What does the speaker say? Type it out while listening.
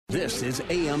This is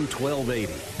AM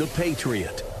 1280, The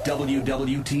Patriot,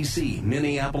 WWTC,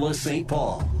 Minneapolis, St.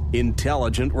 Paul.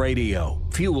 Intelligent radio,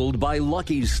 fueled by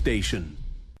Lucky's Station.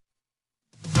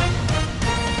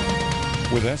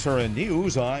 With SRN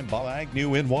News, I'm Bob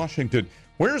Agnew in Washington.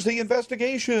 Where's the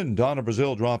investigation? Donna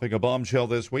Brazile dropping a bombshell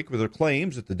this week with her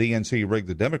claims that the DNC rigged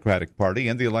the Democratic Party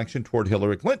and the election toward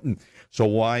Hillary Clinton. So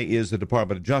why is the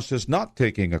Department of Justice not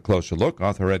taking a closer look?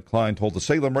 Author Ed Klein told the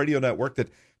Salem Radio Network that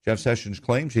Jeff Sessions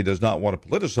claims he does not want to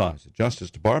politicize the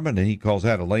Justice Department, and he calls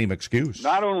that a lame excuse.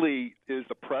 Not only is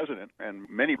the president and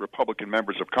many Republican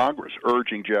members of Congress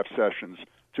urging Jeff Sessions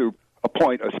to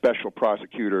appoint a special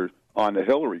prosecutor on the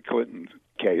Hillary Clinton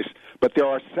case, but there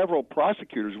are several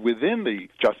prosecutors within the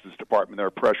Justice Department that are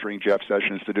pressuring Jeff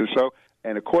Sessions to do so.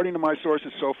 And according to my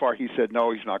sources so far, he said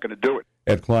no, he's not going to do it.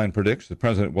 Ed Klein predicts the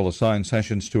president will assign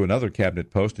Sessions to another cabinet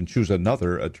post and choose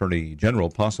another attorney general,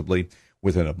 possibly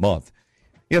within a month.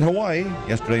 In Hawaii,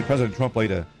 yesterday, President Trump laid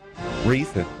a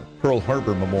wreath at Pearl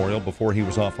Harbor Memorial before he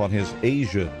was off on his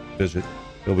Asia visit.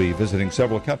 He'll be visiting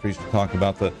several countries to talk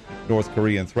about the North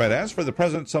Korean threat. As for the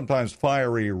president's sometimes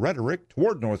fiery rhetoric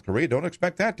toward North Korea, don't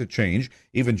expect that to change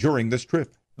even during this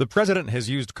trip. The president has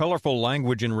used colorful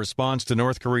language in response to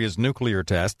North Korea's nuclear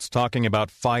tests, talking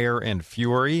about fire and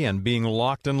fury and being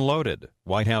locked and loaded.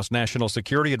 White House National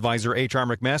Security Advisor H.R.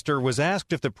 McMaster was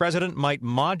asked if the president might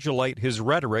modulate his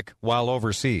rhetoric while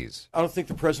overseas. I don't think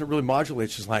the president really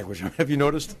modulates his language. Have you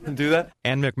noticed him do that?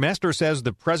 And McMaster says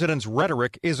the president's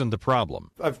rhetoric isn't the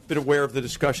problem. I've been aware of the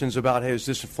discussions about, hey, is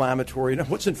this inflammatory? No,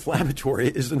 what's inflammatory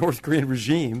is the North Korean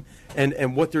regime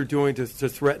and what they're doing to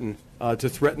threaten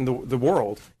the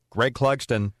world. Greg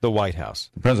Clugston, the White House.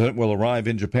 The president will arrive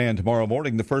in Japan tomorrow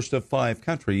morning, the first of 5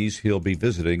 countries he'll be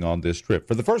visiting on this trip.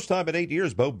 For the first time in 8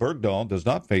 years, Bo Bergdahl does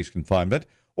not face confinement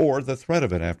or the threat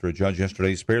of it after a judge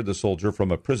yesterday spared the soldier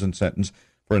from a prison sentence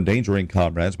for endangering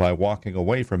comrades by walking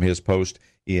away from his post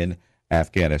in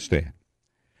Afghanistan.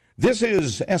 This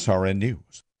is SRN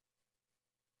News.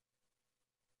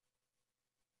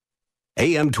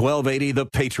 AM 1280, The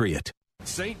Patriot.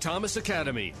 St. Thomas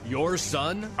Academy, your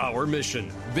son, our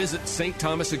mission. Visit St.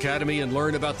 Thomas Academy and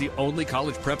learn about the only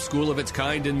college prep school of its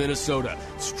kind in Minnesota.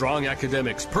 Strong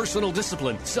academics, personal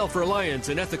discipline, self-reliance,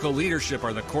 and ethical leadership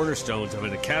are the cornerstones of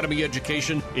an academy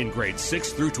education in grades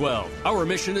 6 through 12. Our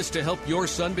mission is to help your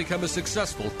son become a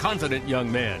successful, confident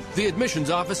young man. The admissions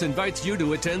office invites you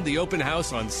to attend the open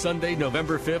house on Sunday,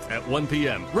 November 5th at 1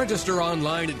 p.m. Register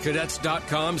online at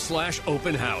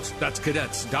cadets.com/open house. That's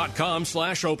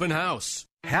cadets.com/open house.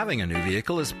 Having a new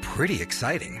vehicle is pretty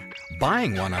exciting.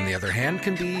 Buying one, on the other hand,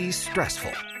 can be stressful.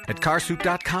 At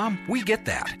carsoup.com, we get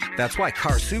that. That's why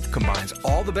CarSoup combines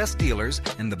all the best dealers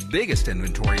and the biggest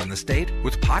inventory in the state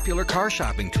with popular car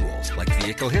shopping tools like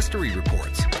vehicle history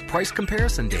reports, price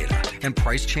comparison data, and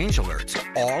price change alerts,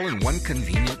 all in one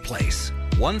convenient place.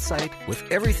 One site with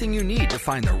everything you need to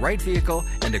find the right vehicle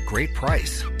and a great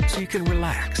price, so you can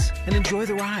relax and enjoy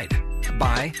the ride.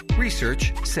 Buy,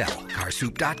 research, sell.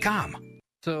 carsoup.com.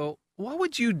 So what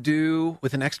would you do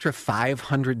with an extra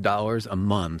 $500 a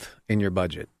month in your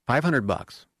budget?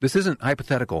 $500. This isn't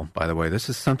hypothetical, by the way. This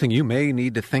is something you may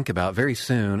need to think about very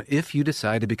soon if you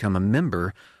decide to become a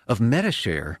member of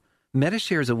Medi-Share.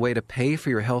 Medi-Share is a way to pay for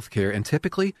your health care, and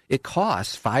typically it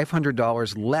costs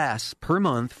 $500 less per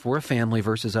month for a family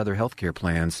versus other health care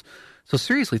plans. So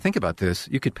seriously, think about this.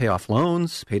 You could pay off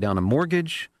loans, pay down a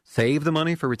mortgage, save the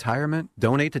money for retirement,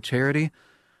 donate to charity.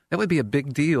 That would be a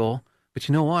big deal. But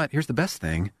you know what? Here's the best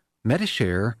thing.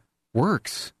 Medi-Share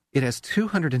works. It has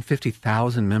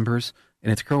 250,000 members,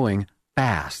 and it's growing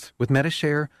fast. With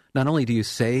Medi-Share, not only do you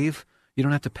save, you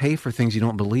don't have to pay for things you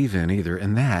don't believe in either,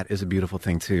 and that is a beautiful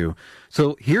thing too.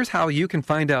 So here's how you can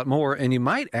find out more, and you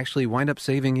might actually wind up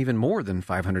saving even more than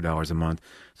 $500 a month.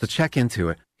 So check into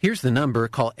it. Here's the number.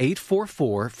 Call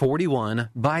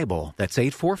 844-41-BIBLE. That's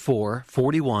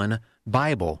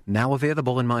 844-41-BIBLE. Now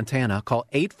available in Montana. Call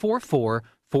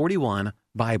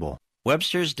 844-41-BIBLE.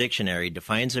 Webster's Dictionary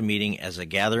defines a meeting as a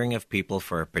gathering of people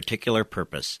for a particular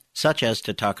purpose, such as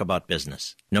to talk about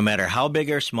business. No matter how big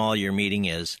or small your meeting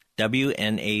is,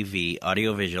 WNAV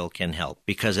Audiovisual can help,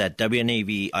 because at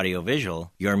WNAV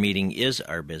Audiovisual, your meeting is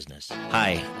our business.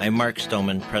 Hi, I'm Mark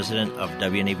Stoneman, president of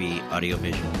WNAV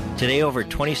Audiovisual. Today, over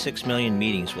 26 million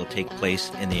meetings will take place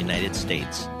in the United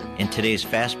States. In today's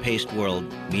fast-paced world,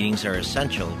 meetings are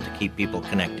essential to keep people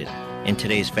connected. In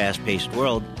today's fast-paced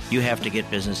world, you have to get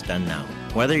business done now.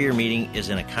 Whether your meeting is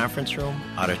in a conference room,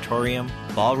 auditorium,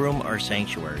 ballroom, or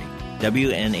sanctuary,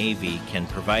 WNAV can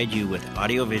provide you with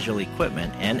audiovisual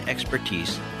equipment and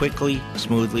expertise quickly,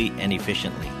 smoothly, and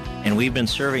efficiently. And we've been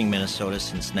serving Minnesota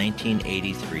since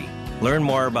 1983. Learn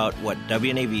more about what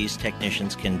WNAV's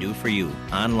technicians can do for you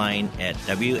online at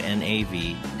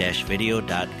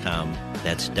WNAV-video.com.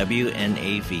 That's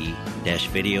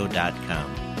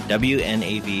WNAV-video.com.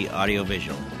 WNAV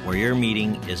Audiovisual, where your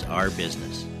meeting is our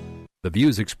business. The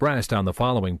views expressed on the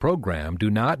following program do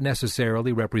not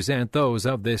necessarily represent those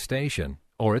of this station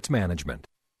or its management.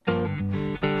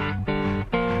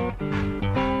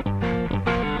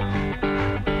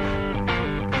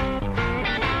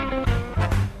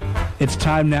 It's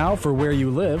time now for Where You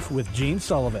Live with Gene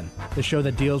Sullivan, the show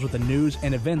that deals with the news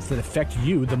and events that affect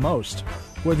you the most.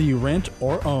 Whether you rent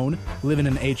or own, live in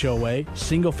an HOA,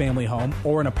 single-family home,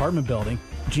 or an apartment building,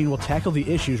 Gene will tackle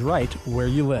the issues right where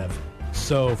you live.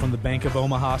 So, from the Bank of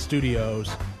Omaha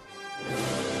studios,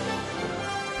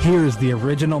 here's the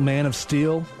original Man of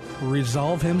Steel,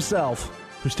 Resolve himself,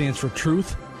 who stands for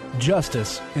truth,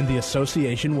 justice, and the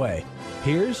association way.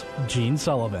 Here's Gene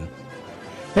Sullivan.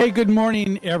 Hey, good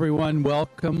morning, everyone.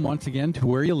 Welcome once again to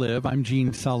Where You Live. I'm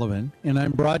Gene Sullivan, and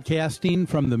I'm broadcasting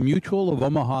from the Mutual of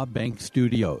Omaha Bank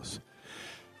Studios.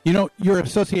 You know, your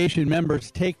association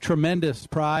members take tremendous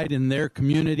pride in their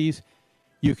communities.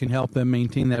 You can help them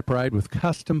maintain that pride with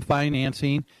custom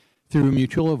financing through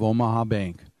Mutual of Omaha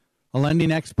Bank, a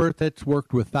lending expert that's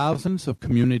worked with thousands of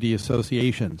community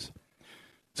associations.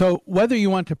 So whether you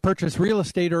want to purchase real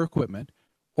estate or equipment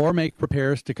or make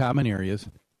repairs to common areas,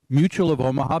 Mutual of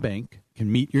Omaha Bank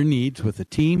can meet your needs with a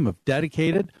team of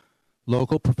dedicated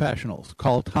local professionals.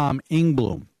 Call Tom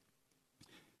Ingblom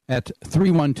at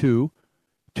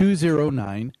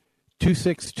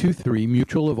 312-209-2623,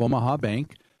 Mutual of Omaha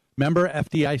Bank, member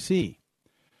FDIC.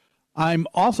 I'm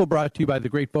also brought to you by the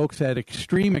great folks at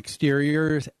Extreme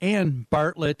Exteriors and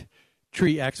Bartlett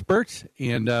Tree Experts,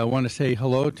 and I want to say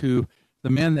hello to the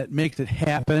man that makes it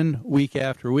happen week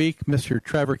after week, Mr.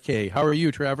 Trevor Kay. How are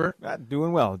you, Trevor?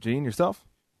 Doing well. Gene, yourself?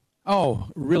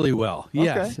 Oh, really well. Okay.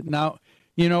 Yes. Now,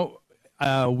 you know,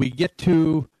 we get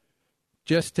to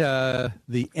just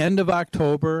the end of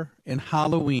October and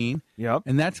Halloween. Yep.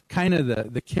 And that's kind of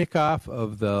the kickoff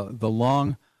of the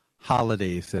long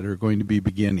holidays that are going to be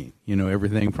beginning. You know,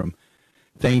 everything from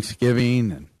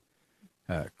Thanksgiving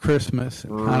and Christmas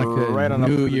and Hanukkah, right and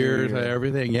on New Year's,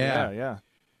 everything. Yeah.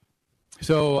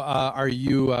 So, are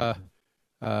you are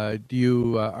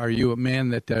you a man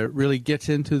that really gets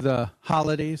into the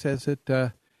holidays as it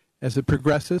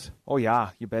progresses? Oh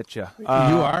yeah, you betcha. You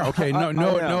are? Okay. I am.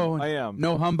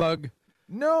 No humbug.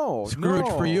 No, Scrooge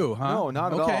for you, huh? No,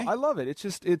 not at all. I love it. It's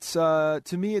just to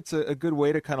me it's a good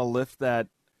way to kind of lift that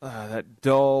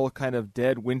dull kind of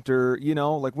dead winter. You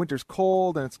know, like winter's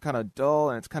cold and it's kind of dull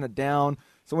and it's kind of down.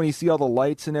 So when you see all the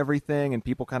lights and everything and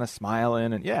people kind of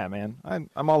smiling and yeah, man,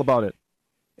 I'm all about it.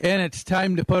 And it's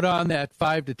time to put on that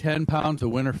 5 to 10 pounds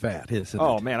of winter fat, isn't it?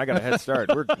 Oh man, I got a head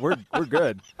start. We're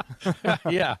good.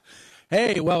 Yeah.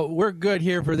 Hey, well, we're good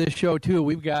here for this show too.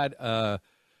 We've got a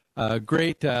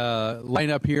great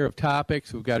lineup here of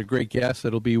topics. We've got a great guest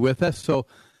that'll be with us. So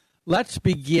let's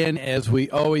begin, as we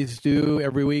always do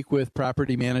every week, with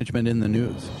property management in the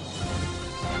news.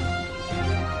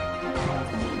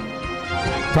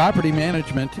 Property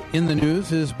Management in the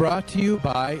News is brought to you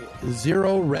by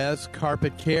Zero Res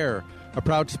Carpet Care, a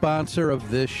proud sponsor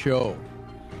of this show.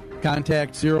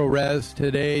 Contact Zero Res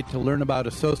today to learn about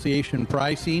association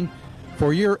pricing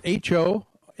for your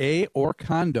HOA or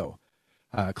condo.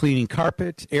 Cleaning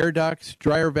carpets, air ducts,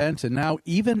 dryer vents, and now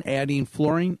even adding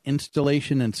flooring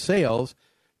installation and sales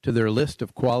to their list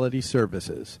of quality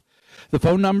services. The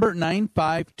phone number,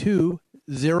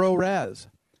 952-0RES.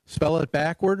 Spell it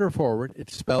backward or forward. It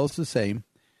spells the same.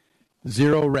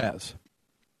 Zero Res.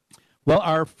 Well,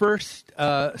 our first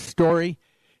story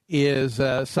is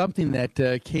something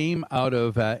that came out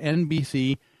of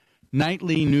NBC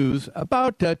Nightly News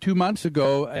about 2 months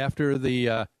ago after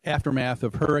the aftermath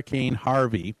of Hurricane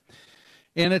Harvey.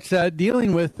 And it's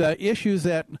dealing with issues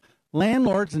that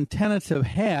landlords and tenants have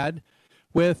had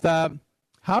with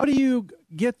how do you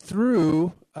get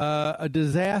through a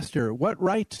disaster? What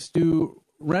rights do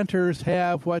renters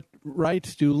have? What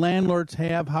rights do landlords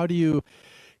have? How do you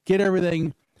get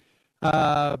everything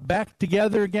back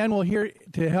together again? Well, here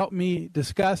to help me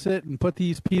discuss it and put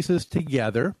these pieces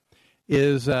together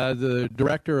is the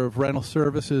Director of Rental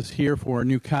Services here for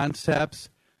New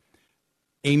Concepts,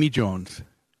 Amy Jones.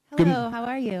 Hello, how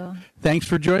are you? Thanks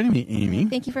for joining me, Amy.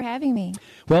 Thank you for having me.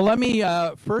 Well, let me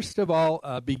first of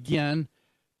all begin,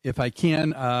 if I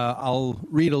can. I'll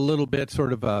read a little bit,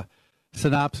 sort of a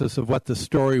synopsis of what the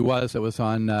story was that was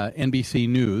on NBC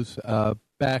News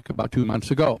back about 2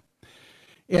 months ago.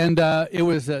 And it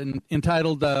was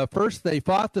entitled, First They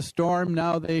Fought the Storm,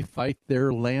 Now They Fight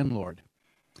Their Landlord.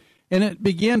 And it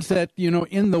begins that,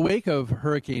 in the wake of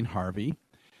Hurricane Harvey,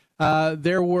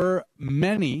 there were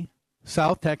many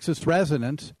South Texas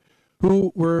residents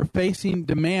who were facing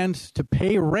demands to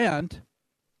pay rent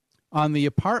on the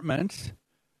apartments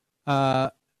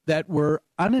that were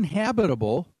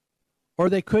uninhabitable or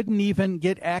they couldn't even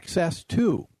get access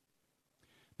to.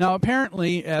 Now,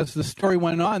 apparently, as the story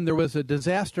went on, there was a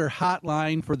disaster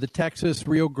hotline for the Texas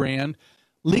Rio Grande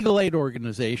Legal Aid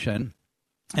Organization,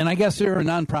 and I guess they're a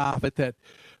nonprofit that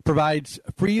provides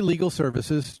free legal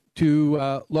services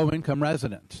to low-income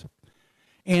residents.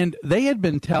 And they had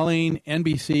been telling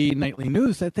NBC Nightly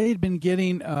News that they had been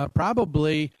getting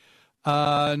probably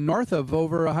north of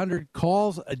over 100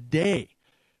 calls a day.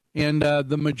 And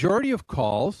the majority of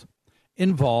calls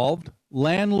involved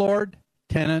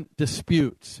landlord-tenant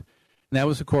disputes. And that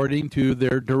was according to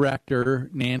their director,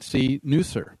 Nancy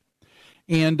Nusser.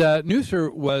 And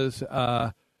Nusser was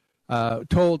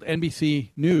told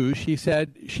NBC News, she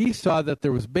said she saw that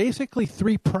there was basically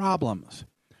three problems.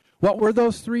 What were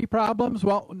those three problems?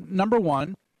 Well, number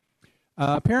one,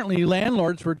 apparently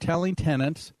landlords were telling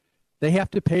tenants they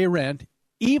have to pay rent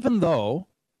even though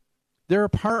their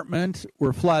apartments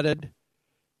were flooded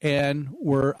and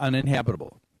were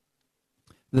uninhabitable.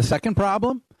 The second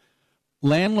problem,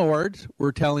 landlords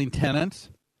were telling tenants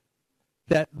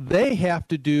that they have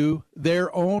to do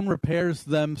their own repairs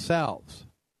themselves.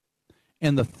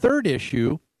 And the third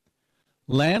issue,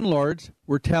 landlords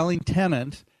were telling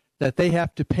tenants that they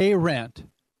have to pay rent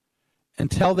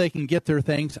until they can get their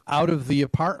things out of the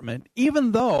apartment,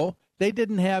 even though they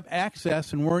didn't have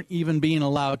access and weren't even being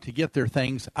allowed to get their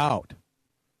things out.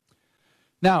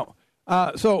 Now,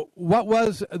 so what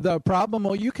was the problem?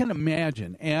 Well, you can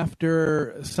imagine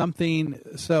after something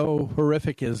so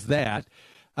horrific as that,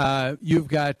 you've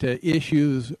got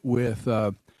issues with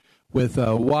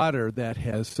water that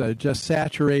has just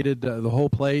saturated the whole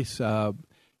place.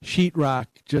 Sheetrock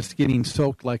just getting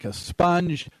soaked like a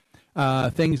sponge,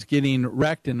 things getting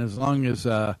wrecked, and as long as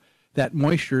that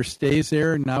moisture stays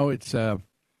there, now it's a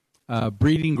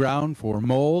breeding ground for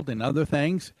mold and other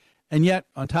things. And yet,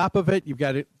 on top of it, you've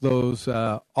got those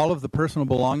all of the personal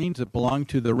belongings that belong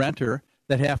to the renter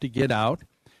that have to get out.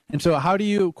 And so how do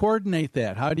you coordinate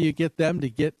that? How do you get them to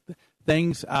get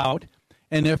things out?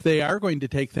 And if they are going to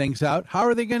take things out, how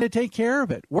are they going to take care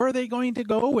of it? Where are they going to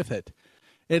go with it?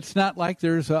 It's not like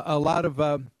there's a lot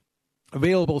of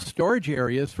available storage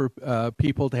areas for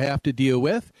people to have to deal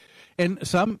with. And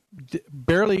some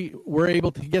barely were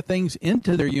able to get things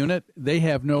into their unit. They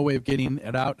have no way of getting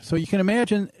it out. So you can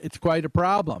imagine it's quite a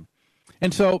problem.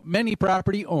 And so many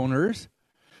property owners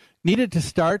needed to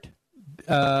start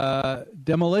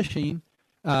demolishing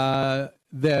and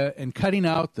cutting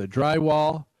out the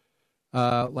drywall,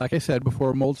 like I said,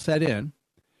 before mold set in.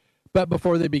 But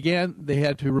before they began, they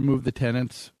had to remove the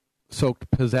tenants'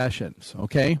 soaked possessions,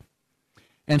 okay?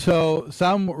 And so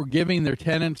some were giving their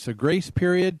tenants a grace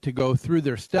period to go through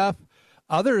their stuff.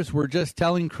 Others were just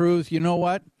telling crews, you know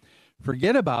what,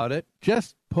 forget about it.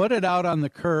 Just put it out on the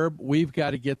curb. We've got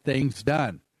to get things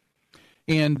done.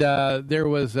 And there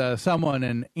was someone,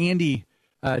 an Andy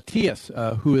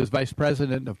Tias, who is Vice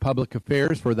President of Public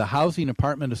Affairs for the Housing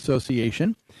Apartment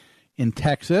Association in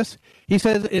Texas. He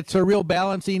says it's a real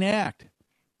balancing act.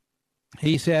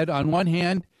 He said, on one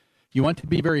hand, you want to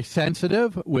be very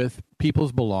sensitive with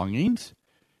people's belongings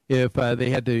if they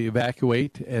had to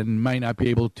evacuate and might not be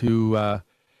able to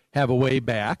have a way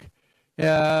back.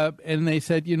 And they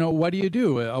said, you know, what do you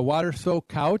do? A water-soaked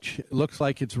couch, it looks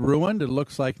like it's ruined. It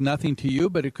looks like nothing to you,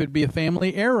 but it could be a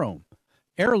family heirloom.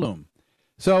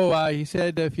 So he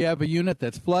said if you have a unit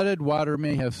that's flooded, water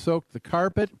may have soaked the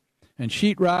carpet and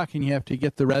sheetrock, and you have to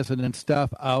get the resident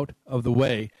stuff out of the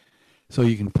way so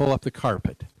you can pull up the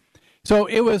carpet. So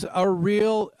it was a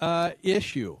real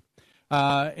issue.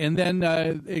 And then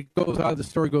it goes on. The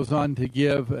story goes on to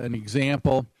give an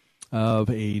example of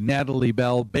a Natalie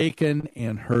Bell Bacon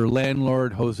and her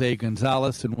landlord, Jose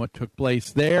Gonzalez, and what took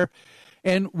place there.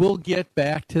 And we'll get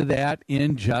back to that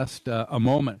in just a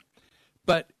moment.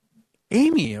 But,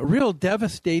 Amy, a real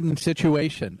devastating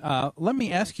situation. Let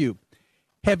me ask you,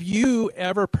 have you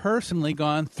ever personally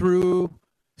gone through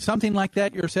something like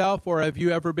that yourself, or have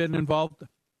you ever been involved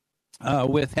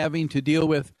with having to deal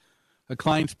with a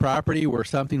client's property where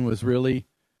something was really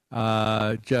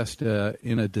just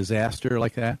in a disaster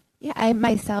like that? Yeah, I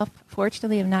myself,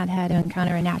 fortunately, have not had to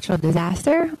encounter a natural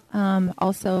disaster.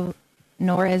 Also,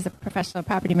 nor as a professional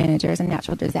property manager as a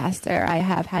natural disaster, I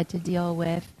have had to deal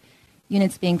with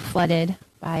units being flooded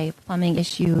by plumbing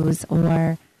issues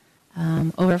or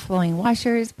overflowing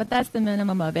washers, but that's the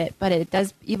minimum of it. But it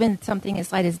does, even something as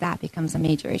slight as that becomes a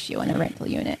major issue in a rental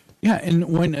unit. Yeah, and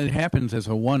when it happens as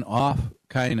a one-off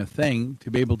kind of thing,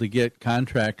 to be able to get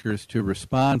contractors to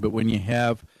respond, but when you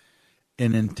have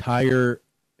an entire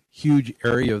huge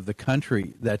area of the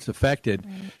country that's affected,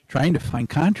 trying to find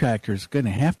contractors is going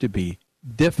to have to be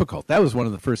difficult. That was one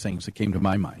of the first things that came to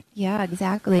my mind. Yeah,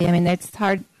 exactly. I mean, it's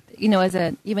hard,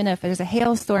 even if there's a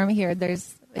hailstorm here,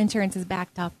 there's insurance is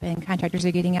backed up and contractors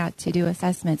are getting out to do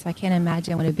assessments. I can't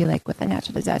imagine what it'd be like with a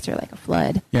natural disaster like a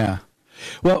flood. Yeah.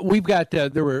 Well, we've got,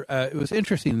 it was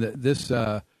interesting that this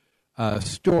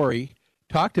story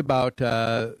talked about,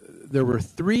 there were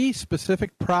 3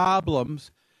 specific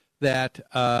problems that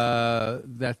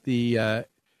the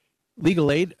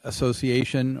Legal Aid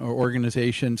Association or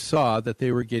organization saw that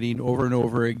they were getting over and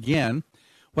over again.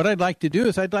 What I'd like to do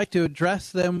is I'd like to address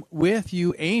them with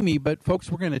you, Amy, but folks,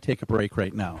 we're going to take a break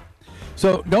right now.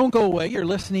 So don't go away. You're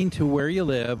listening to Where You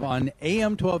Live on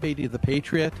AM 1280 The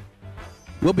Patriot.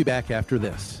 We'll be back after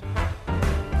this.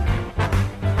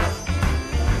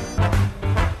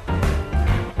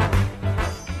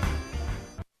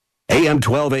 AM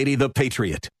 1280 The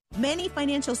Patriot. Many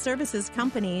financial services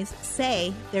companies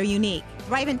say they're unique.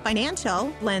 Thrivent Financial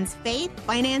blends faith,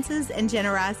 finances, and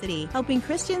generosity, helping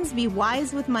Christians be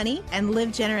wise with money and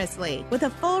live generously. With a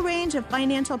full range of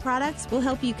financial products, we'll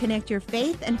help you connect your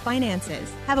faith and finances.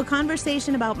 Have a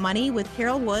conversation about money with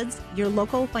Carol Woods, your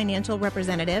local financial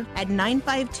representative, at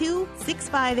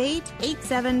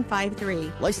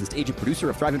 952-658-8753. Licensed agent producer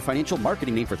of Thrivent Financial,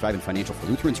 marketing name for Thrivent Financial for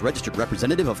Lutherans, registered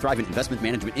representative of Thrivent Investment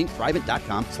Management, Inc.,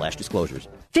 Thrivent.com/disclosures.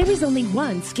 There is only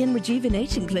one skin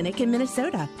rejuvenation clinic in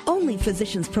Minnesota. Only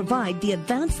physicians provide the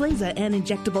advanced laser and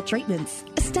injectable treatments.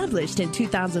 Established in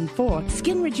 2004,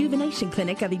 Skin Rejuvenation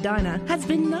Clinic of Edina has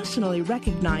been nationally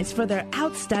recognized for their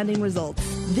outstanding results.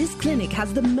 This clinic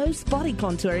has the most body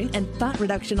contouring and fat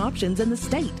reduction options in the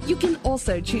state. You can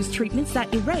also choose treatments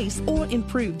that erase or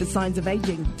improve the signs of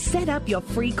aging. Set up your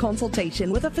free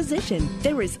consultation with a physician.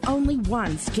 There is only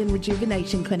one Skin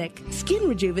Rejuvenation Clinic.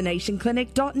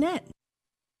 SkinRejuvenationClinic.net.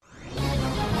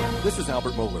 This is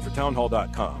Albert Mohler for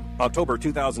Townhall.com. October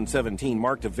 2017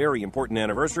 marked a very important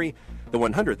anniversary, the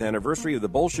 100th anniversary of the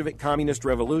Bolshevik Communist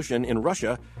Revolution in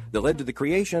Russia that led to the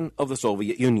creation of the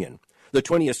Soviet Union. The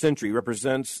 20th century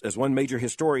represents, as one major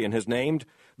historian has named,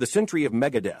 the century of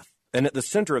megadeath. And at the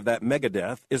center of that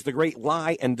megadeath is the great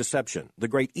lie and deception, the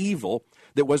great evil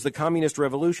that was the communist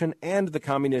revolution and the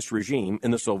communist regime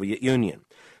in the Soviet Union.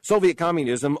 Soviet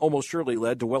communism almost surely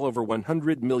led to well over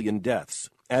 100 million deaths.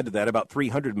 Add to that about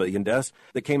 300 million deaths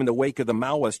that came in the wake of the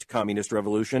Maoist communist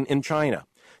revolution in China.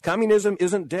 Communism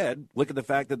isn't dead. Look at the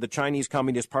fact that the Chinese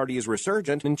Communist Party is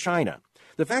resurgent in China.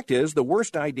 The fact is, the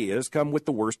worst ideas come with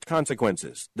the worst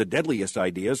consequences. The deadliest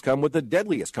ideas come with the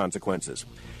deadliest consequences.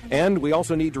 And we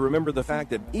also need to remember the fact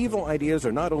that evil ideas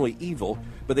are not only evil,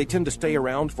 but they tend to stay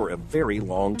around for a very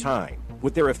long time,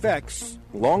 with their effects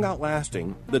long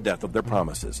outlasting the death of their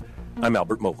promises. I'm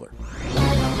Albert Mohler.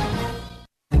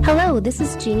 Hello, this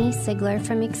is Jeannie Sigler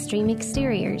from Extreme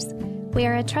Exteriors. We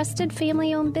are a trusted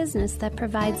family-owned business that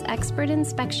provides expert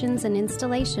inspections and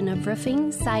installation of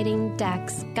roofing, siding,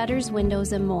 decks, gutters,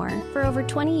 windows, and more. For over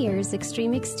 20 years,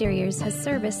 Extreme Exteriors has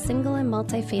serviced single and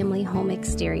multifamily home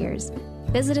exteriors.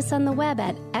 Visit us on the web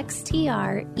at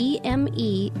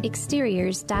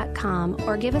xtremeexteriors.com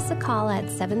or give us a call at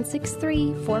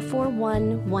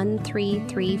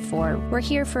 763-441-1334. We're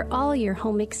here for all your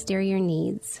home exterior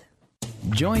needs.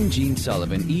 Join Gene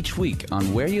Sullivan each week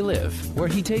on Where You Live, where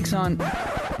he takes on...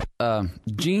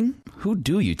 Gene, who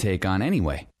do you take on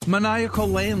anyway? Maniacal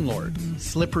landlords,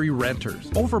 slippery renters,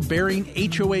 overbearing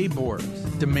HOA boards,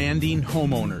 demanding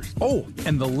homeowners. Oh,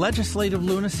 and the legislative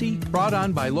lunacy brought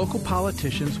on by local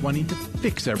politicians wanting to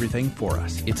fix everything for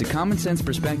us. It's a common sense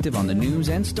perspective on the news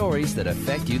and stories that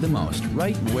affect you the most,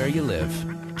 right where you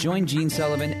live. Join Gene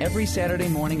Sullivan every Saturday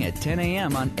morning at 10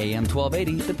 a.m. on AM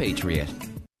 1280, The Patriot.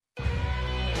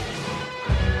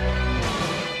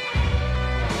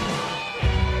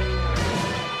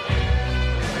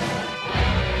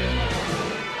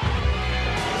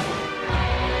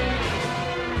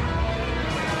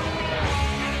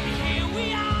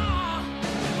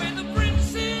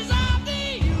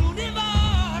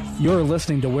 You're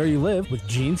listening to Where You Live with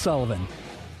Gene Sullivan.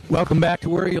 Welcome back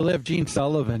to Where You Live. Gene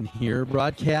Sullivan here,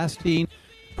 broadcasting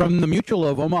from the Mutual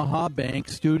of Omaha Bank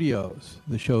Studios.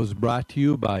 The show is brought to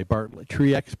you by Bartlett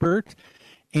Tree Experts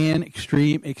and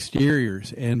Extreme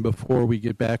Exteriors. And before we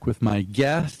get back with my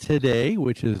guest today,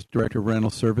 which is Director of Rental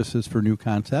Services for New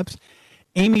Concepts,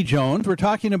 Amy Jones, we're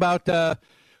talking about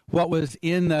what was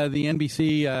in the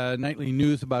NBC nightly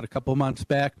news about a couple months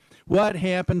back. What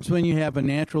happens when you have a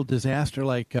natural disaster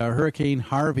like Hurricane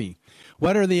Harvey?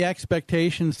 What are the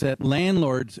expectations that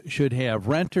landlords should have,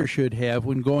 renters should have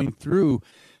when going through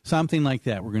something like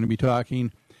that? We're going to be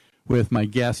talking with my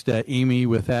guest, Amy,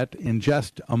 with that in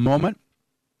just a moment.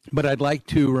 But I'd like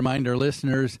to remind our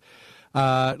listeners,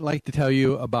 I'd like to tell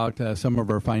you about some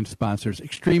of our fine sponsors.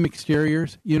 Extreme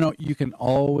Exteriors. You know, you can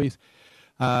always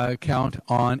count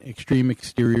on Extreme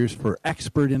Exteriors for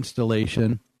expert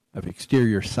installation of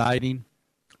exterior siding,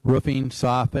 roofing,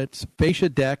 soffits, fascia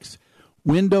decks,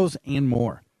 windows, and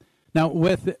more. Now,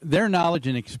 with their knowledge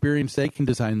and experience, they can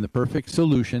design the perfect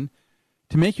solution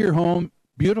to make your home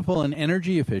beautiful and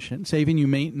energy efficient, saving you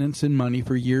maintenance and money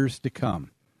for years to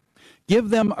come.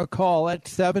 Give them a call at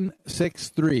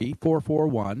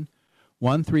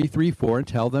 763-441-1334 and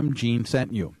tell them Gene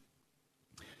sent you.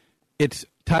 It's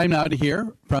time now to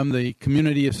hear from the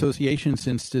Community Associations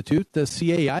Institute. The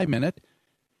CAI Minute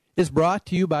is brought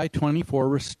to you by 24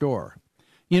 Restore.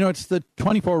 You know, it's the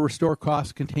 24 Restore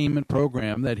cost containment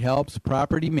program that helps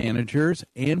property managers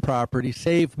and property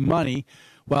save money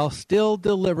while still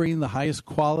delivering the highest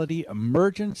quality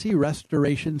emergency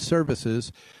restoration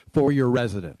services for your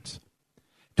residents.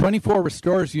 24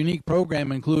 Restore's unique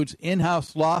program includes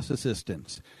in-house loss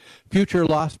assistance, future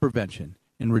loss prevention,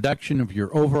 and reduction of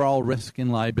your overall risk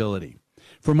and liability.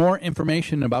 For more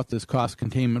information about this cost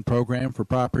containment program for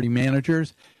property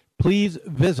managers, please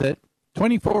visit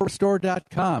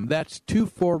 24restore.com. That's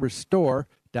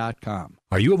 24restore.com.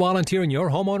 Are you a volunteer in your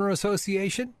homeowner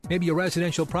association? Maybe a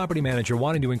residential property manager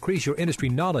wanting to increase your industry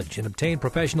knowledge and obtain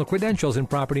professional credentials in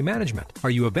property management. Are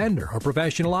you a vendor or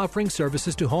professional offering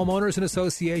services to homeowners and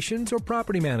associations or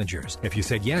property managers? If you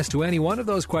said yes to any one of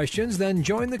those questions, then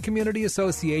join the Community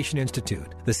Association Institute.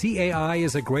 The CAI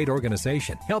is a great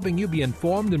organization, helping you be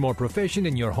informed and more proficient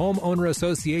in your homeowner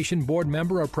association board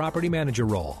member or property manager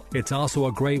role. It's also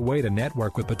a great way to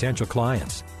network with potential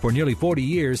clients. For nearly 40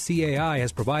 years, CAI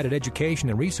has provided education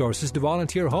and resources to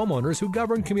volunteer homeowners who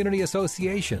govern community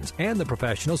associations and the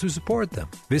professionals who support them.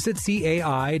 Visit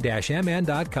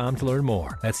CAI-MN.com to learn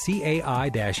more. That's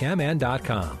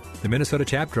CAI-MN.com. The Minnesota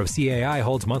chapter of CAI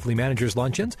holds monthly managers'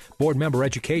 luncheons, board member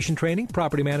education training,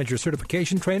 property manager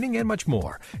certification training, and much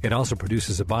more. It also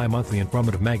produces a bi-monthly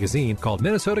informative magazine called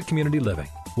Minnesota Community Living.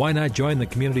 Why not join the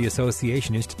Community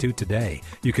Association Institute today?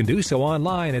 You can do so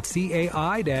online at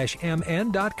CAI-MN.com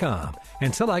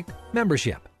and select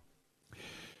membership.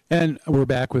 And we're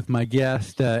back with my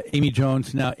guest, Amy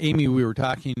Jones. Now, Amy, we were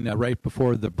talking right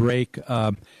before the break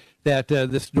that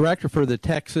this director for the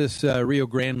Texas Rio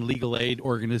Grande Legal Aid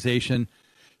Organization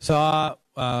saw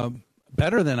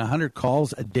better than 100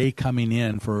 calls a day coming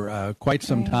in for quite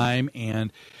some time.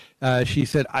 And she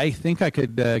said, I think I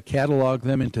could catalog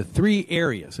them into 3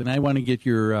 areas. And I want to get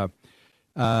your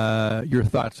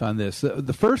thoughts on this.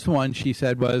 The first one, she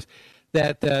said, was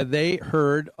that they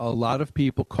heard a lot of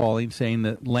people calling saying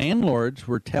that landlords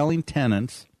were telling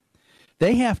tenants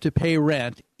they have to pay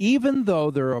rent even though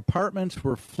their apartments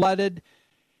were flooded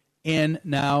and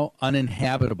now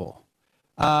uninhabitable.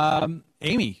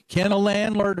 Amy, can a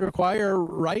landlord require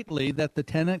rightly that the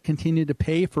tenant continue to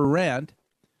pay for rent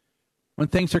when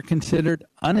things are considered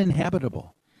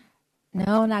uninhabitable?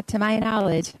 No, not to my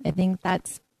knowledge. I think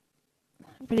that's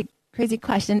pretty crazy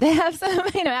question to have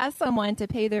ask someone to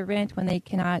pay their rent when they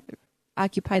cannot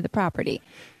occupy the property.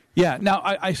 Yeah. Now,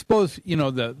 I suppose,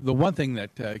 the one thing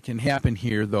that can happen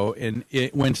here, though,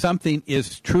 when something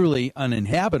is truly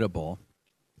uninhabitable,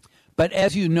 but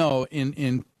as you know,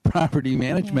 in property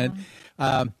management,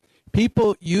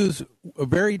 people use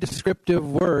very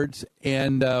descriptive words,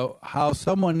 and how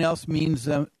someone else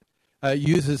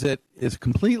uses it is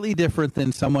completely different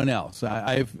than someone else.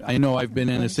 I know I've been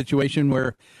in a situation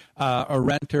where a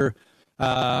renter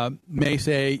may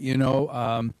say,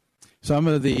 some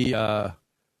of the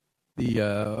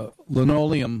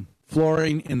linoleum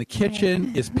flooring in the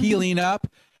kitchen is peeling up,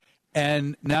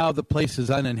 and now the place is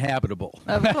uninhabitable.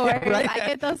 Of course. Right? I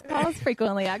get those calls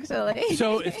frequently, actually.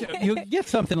 So you get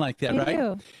something like that, right?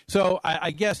 do. So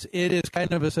I guess it is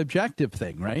kind of a subjective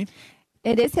thing, right?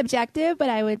 It is subjective, but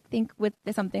I would think with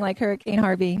something like Hurricane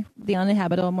Harvey, the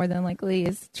uninhabitable more than likely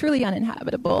is truly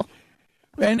uninhabitable.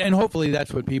 And hopefully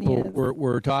that's what people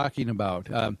were talking about.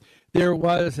 There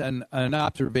was an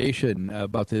observation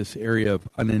about this area of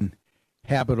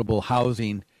uninhabitable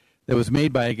housing that was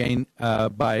made by a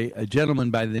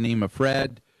gentleman by the name of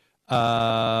Fred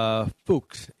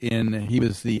Fuchs. He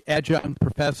was the adjunct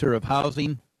professor of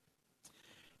housing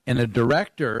and a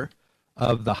director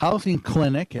of the housing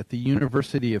clinic at the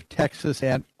University of Texas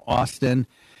at Austin.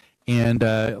 And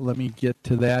let me get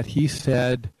to that. He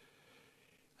said,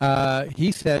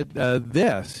 he said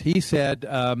this. He said,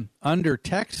 under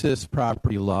Texas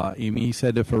property law, Amy, he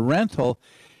said if a rental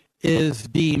is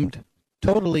deemed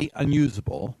totally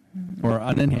unusable or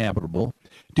uninhabitable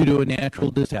due to a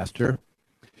natural disaster,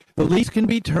 the lease can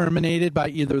be terminated by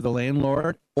either the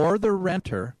landlord or the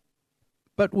renter,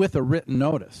 but with a written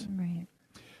notice. Right.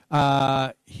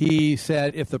 He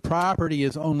said if the property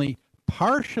is only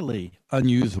partially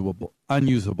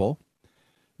unusable,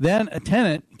 then a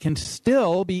tenant can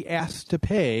still be asked to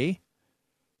pay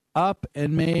up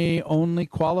and may only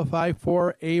qualify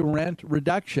for a rent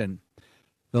reduction.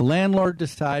 The landlord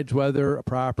decides whether a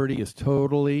property is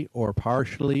totally or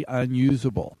partially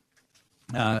unusable.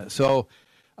 So,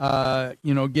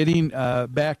 getting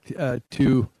back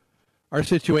to our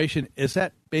situation, is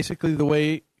that basically the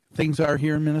way things are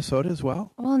here in Minnesota as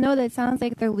well? Well, no, that sounds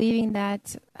like they're leaving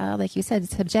that, like you said,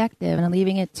 subjective, and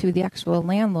leaving it to the actual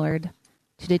landlord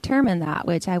to determine that,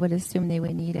 which I would assume they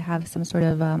would need to have some sort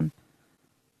of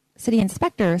city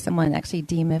inspector or someone actually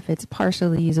deem if it's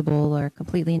partially usable or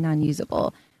completely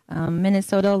non-usable.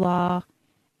 Minnesota law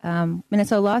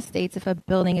states if a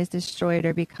building is destroyed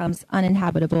or becomes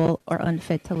uninhabitable or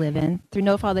unfit to live in, through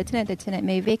no fault of the tenant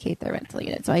may vacate the rental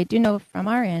unit. So I do know from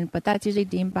our end, but that's usually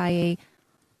deemed by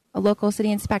a local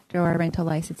city inspector or a rental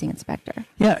licensing inspector.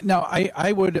 Yeah, now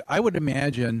I would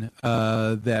imagine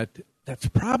that that's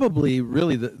probably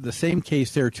really the same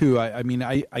case there too.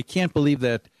 I can't believe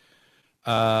that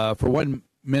for 1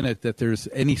 minute that there's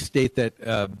any state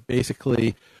that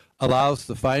basically allows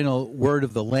the final word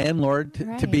of the landlord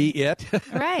to be it.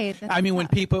 Right. I mean, when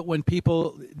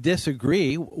people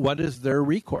disagree, what is their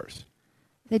recourse?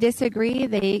 They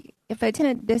disagree. If a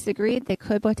tenant disagreed, they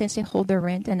could potentially hold their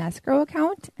rent in escrow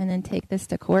account and then take this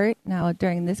to court. Now,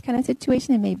 during this kind of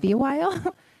situation, it may be a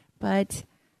while, but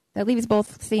that leaves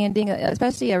both standing,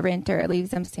 especially a renter. It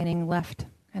leaves them standing left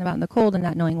kind of out in the cold and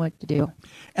not knowing what to do.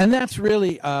 And that's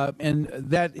really, and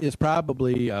that is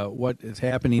probably what is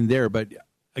happening there. But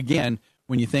again,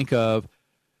 when you think of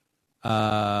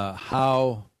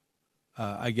how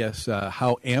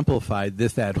amplified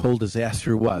that whole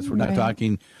disaster was, we're not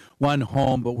talking one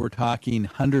home, but we're talking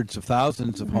hundreds of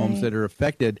thousands of homes that are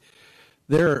affected.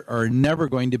 There are never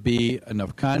going to be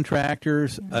enough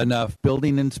contractors, enough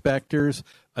building inspectors,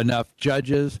 enough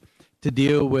judges to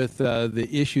deal with the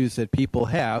issues that people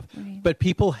have. Right. But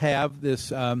people have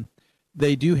this,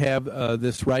 they do have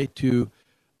this right to,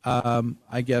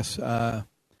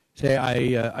 say,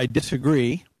 I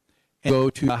disagree, and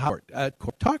go to Howard.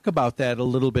 Talk about that a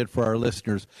little bit for our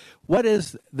listeners. What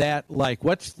is that like?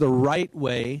 What's the right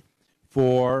way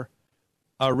for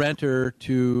a renter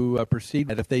to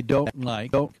proceed if they don't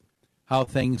like how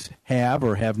things have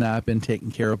or have not been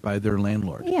taken care of by their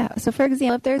landlord? Yeah. So, for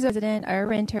example, if there's a resident or a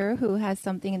renter who has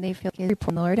something and they feel is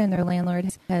landlord and their landlord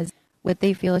has what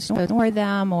they feel is should ignore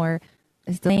them or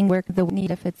is delaying work they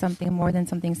need, if it's something more than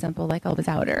something simple like was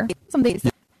out or something.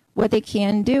 What they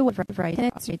can do, what right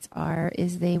rates are,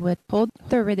 is they would hold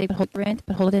the rent,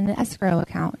 but hold it in an escrow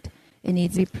account. It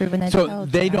needs to be proven that. So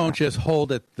they don't just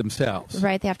hold it themselves,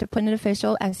 right? They have to put in an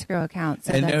official escrow account.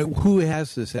 So and who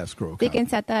has this escrow account? They can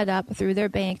set that up through their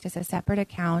bank, just a separate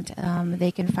account.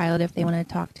 They can file it if they want to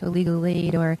talk to a legal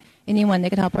aid or anyone. They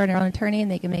can help their own attorney, and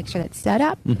they can make sure that's set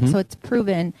up so it's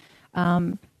proven.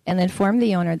 And inform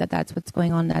the owner that that's what's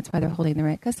going on. That's why they're holding the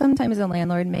rent. Because sometimes a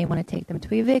landlord may want to take them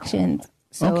to evictions.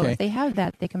 So if they have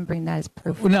that, they can bring that as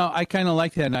proof. Well, no, I kind of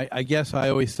like that. And I guess I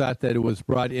always thought that it was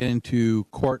brought into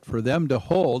court for them to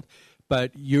hold.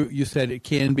 But you said it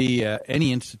can be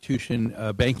any institution,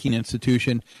 banking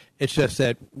institution. It's just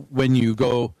that when you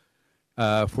go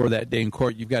for that day in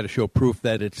court, you've got to show proof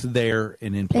that it's there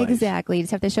and in place. Exactly. You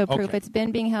just have to show proof it's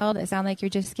been being held. It sounds like you're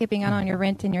just skipping out on your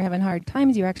rent and you're having hard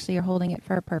times. You actually are holding it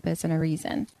for a purpose and a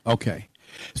reason. Okay.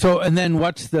 So, and then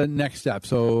what's the next step?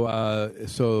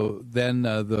 So, then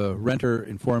the renter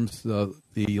informs the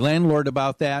landlord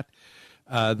about that.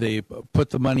 They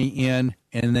put the money in,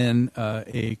 and then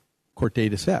a court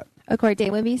date is set. A court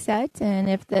date will be set, and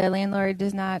if the landlord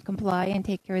does not comply and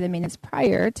take care of the maintenance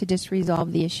prior to just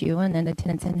resolve the issue, and then the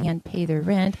tenants in hand pay their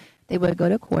rent, they would go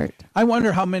to court. I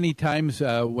wonder how many times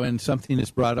when something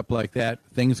is brought up like that,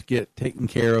 things get taken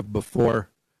care of before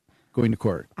going to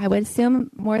court. I would assume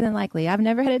more than likely. I've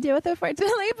never had to deal with it,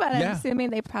 fortunately, but I'm assuming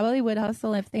they probably would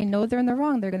hustle. If they know they're in the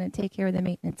wrong, they're going to take care of the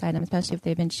maintenance item, especially if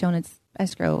they've been shown its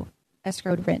escrowed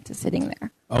rent is sitting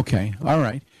there. Okay, all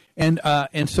right. And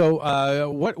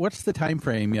so what's the time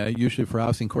frame usually for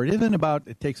housing court?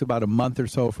 It takes about a month or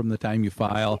so from the time you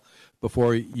file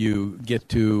before you get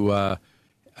to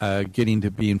getting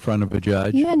to be in front of a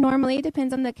judge? Yeah, normally it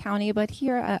depends on the county, but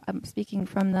here I'm speaking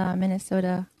from the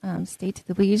Minnesota state.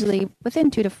 We usually,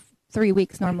 within 2 to 3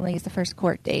 weeks normally is the first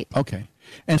court date. Okay.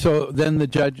 And so then the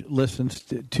judge listens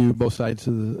to both sides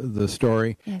of the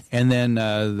story, yes. And then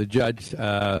the judge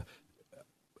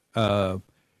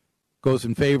goes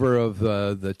in favor of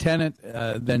the tenant.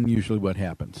 Then usually what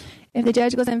happens? If the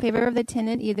judge goes in favor of the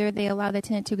tenant, either they allow the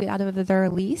tenant to get out of their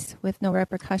lease with no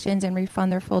repercussions and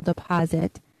refund their full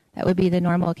deposit. That would be the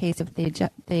normal case if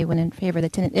they went in favor of the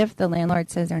tenant, if the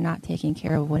landlord says they're not taking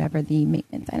care of whatever the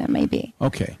maintenance item may be.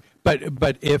 Okay.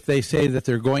 But if they say that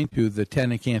they're going to, the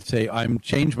tenant can't say, I'm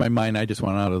changed my mind, I just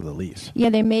want out of the lease.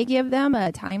 Yeah, they may give them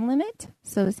a time limit.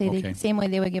 So say Okay. the same way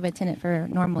they would give a tenant for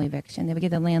normal eviction, they would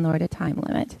give the landlord a time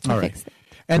limit to fix it.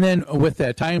 And then with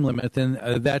that time limit, then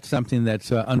that's something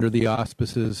that's under the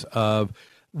auspices of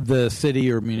the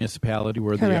city or municipality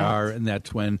where they Correct. are, and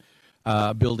that's when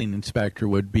a building inspector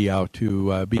would be out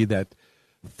to be that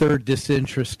third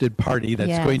disinterested party that's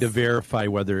Yes. going to verify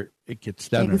whether it gets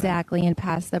done or not. Exactly, and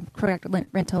pass the correct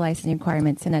rental licensing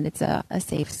requirements and that it's a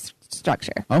safe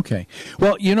structure. Okay.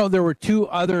 Well, there were two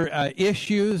other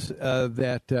issues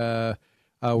that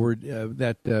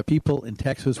people in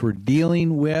Texas were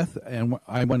dealing with, and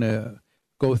I want to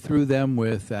go through them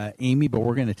with Amy, but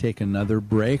we're going to take another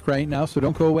break right now, so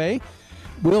don't go away.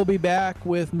 We'll be back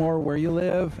with more Where You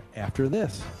Live after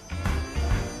this.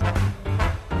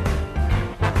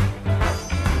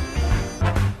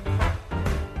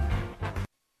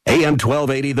 AM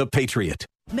 1280, The Patriot.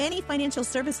 Many financial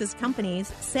services companies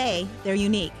say they're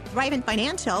unique. Thrivent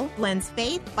Financial blends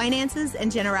faith, finances, and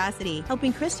generosity,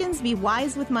 helping Christians be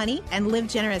wise with money and live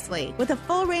generously. With a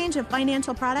full range of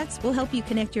financial products, we'll help you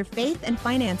connect your faith and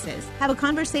finances. Have a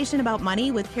conversation about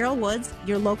money with Carol Woods,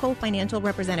 your local financial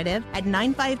representative, at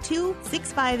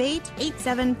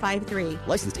 952-658-8753.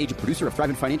 Licensed agent producer of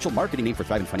Thrivent Financial, marketing name for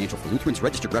Thrivent Financial for Lutherans,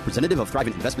 registered representative of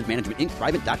Thrivent Investment Management, Inc.,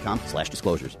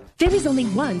 Thrivent.com/disclosures. There is only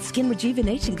one skin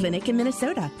rejuvenation clinic in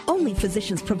Minnesota. Only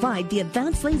physicians provide the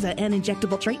advanced laser and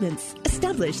injectable treatments.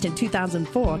 Established in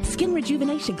 2004, Skin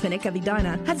Rejuvenation Clinic of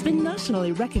Edina has been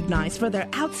nationally recognized for their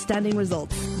outstanding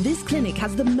results. This clinic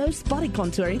has the most body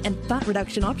contouring and fat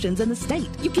reduction options in the state.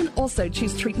 You can also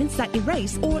choose treatments that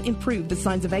erase or improve the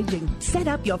signs of aging. Set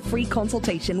up your free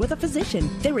consultation with a physician.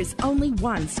 There is only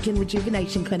one Skin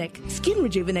Rejuvenation Clinic.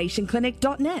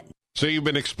 SkinRejuvenationClinic.net. So you've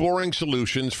been exploring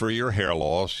solutions for your hair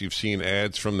loss. You've seen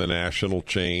ads from the national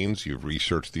chains. You've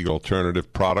researched the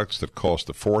alternative products that cost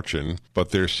a fortune, but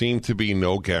there seem to be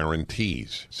no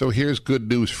guarantees. So here's good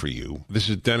news for you. This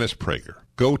is Dennis Prager.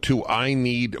 Go to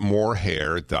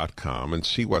INeedMoreHair.com and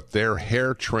see what their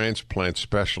hair transplant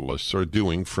specialists are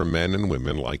doing for men and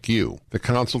women like you. The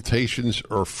consultations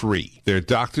are free. Their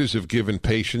doctors have given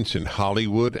patients in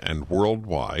Hollywood and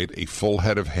worldwide a full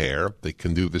head of hair. They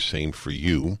can do the same for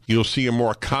you. You'll see a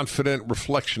more confident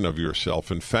reflection of yourself.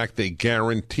 In fact, they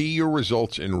guarantee your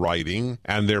results in writing,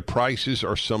 and their prices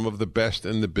are some of the best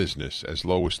in the business, as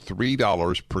low as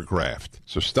 $3 per graft.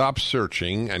 So stop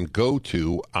searching and go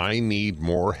to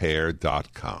INeedMoreHair.com.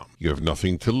 You have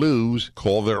nothing to lose.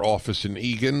 Call their office in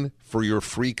Eagan for your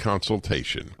free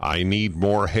consultation.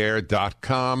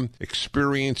 INeedMoreHair.com.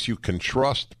 Experience you can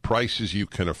trust, prices you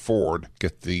can afford.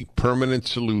 Get the permanent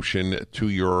solution to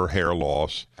your hair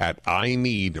loss at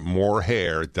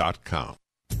INeedMoreHair.com.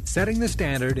 Setting the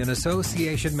standard in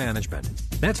association management.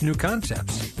 That's New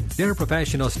Concepts. Their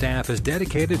professional staff is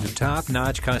dedicated to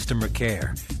top-notch customer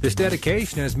care. This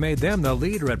dedication has made them the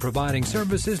leader at providing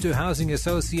services to housing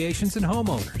associations and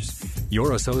homeowners.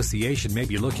 Your association may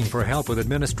be looking for help with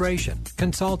administration,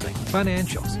 consulting,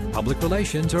 financials, public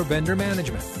relations, or vendor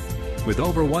management. With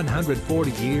over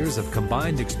 140 years of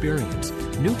combined experience,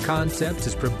 New Concepts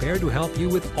is prepared to help you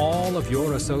with all of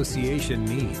your association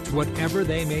needs, whatever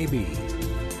they may be.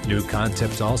 New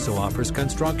Concepts also offers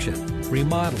construction,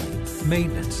 remodeling,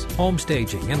 maintenance, home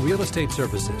staging, and real estate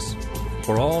services.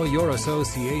 For all your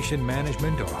association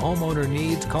management or homeowner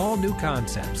needs, call New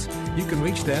Concepts. You can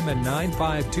reach them at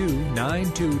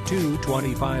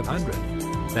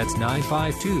 952-922-2500. That's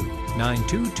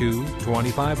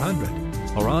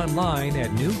 952-922-2500. Or online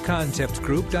at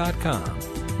newconceptsgroup.com.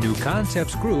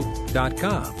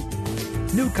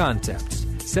 newconceptsgroup.com. New Concepts,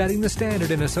 setting the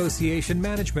standard in association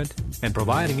management and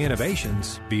providing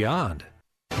innovations beyond.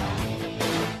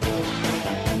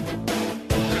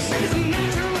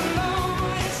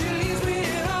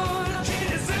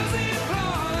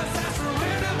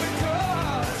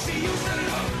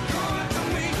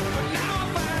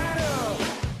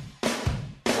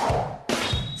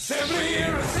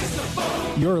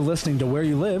 You're listening to Where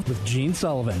You Live with Gene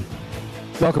Sullivan.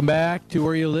 Welcome back to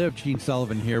Where You Live. Gene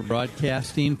Sullivan here,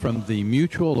 broadcasting from the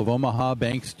Mutual of Omaha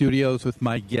Bank Studios with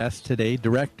my guest today,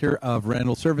 Director of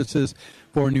Rental Services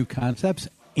for New Concepts,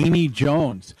 Amy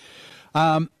Jones.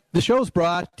 The show is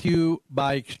brought to you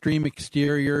by Extreme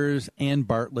Exteriors and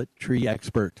Bartlett Tree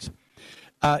Experts.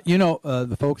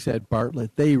 The folks at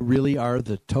Bartlett, they really are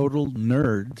the total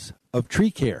nerds of tree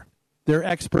care. They're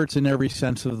experts in every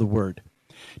sense of the word.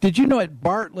 Did you know at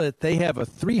Bartlett they have a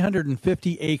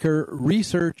 350-acre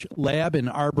research lab in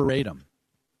Arboretum?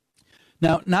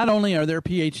 Now, not only are their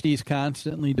PhDs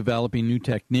constantly developing new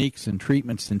techniques and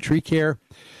treatments in tree care,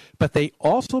 but they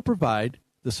also provide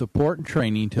the support and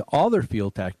training to all their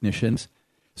field technicians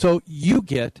so you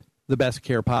get the best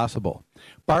care possible.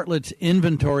 Bartlett's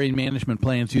inventory and management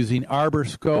plans using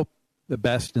ArborScope, the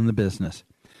best in the business.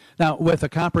 Now, with a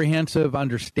comprehensive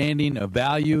understanding of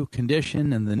value,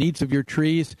 condition, and the needs of your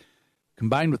trees,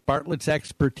 combined with Bartlett's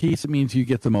expertise, it means you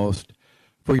get the most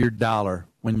for your dollar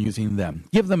when using them.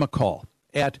 Give them a call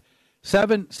at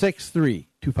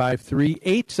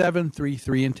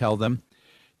 763-253-8733 and tell them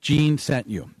Gene sent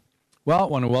you. Well, I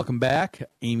want to welcome back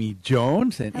Amy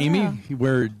Jones. And Hello. Amy,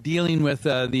 we're dealing with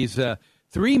these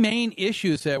three main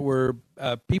issues that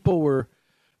people were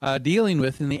dealing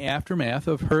with in the aftermath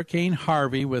of Hurricane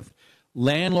Harvey, with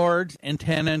landlords and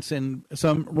tenants and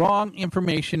some wrong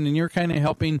information, and you're kind of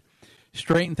helping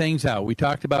straighten things out. We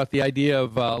talked about the idea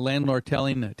of a landlord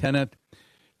telling a tenant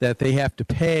that they have to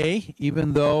pay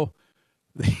even though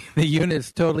the unit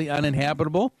is totally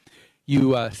uninhabitable.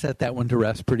 You set that one to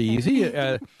rest pretty easy.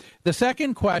 The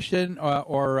second question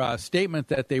or statement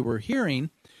that they were hearing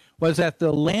was that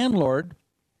the landlord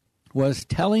was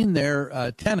telling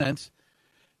their tenants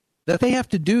that they have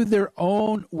to do their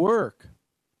own work.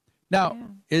 Now,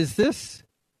 is this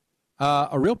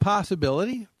a real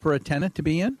possibility for a tenant to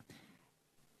be in?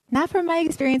 Not from my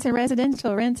experience in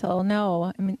residential rental,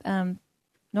 no. I mean,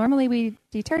 normally we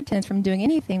deter tenants from doing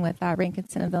anything without written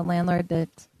consent of the landlord. That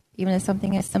even if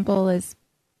something as simple as,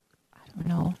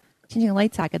 changing a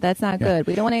light socket, that's not good.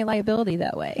 We don't want any liability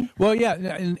that way. Well, yeah,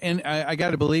 and I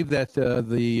got to believe that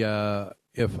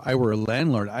if I were a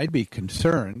landlord, I'd be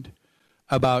concerned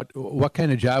about what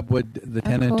kind of job would the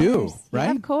tenant do, right?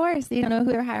 Yeah, of course. You don't know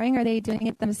who they're hiring. Are they doing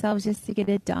it themselves just to get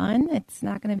it done? It's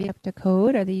not going to be up to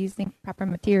code. Are they using proper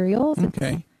materials?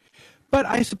 Okay. But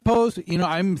I suppose,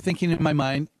 I'm thinking in my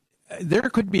mind, there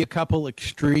could be a couple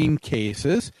extreme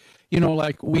cases.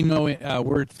 Like we know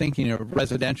we're thinking of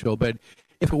residential, but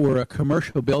if it were a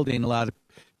commercial building, a lot of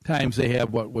times they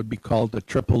have what would be called a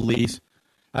triple net lease.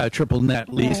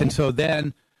 Right. And so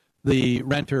then the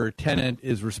renter or tenant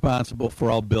is responsible for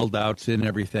all build-outs and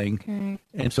everything. Okay.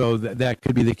 And so that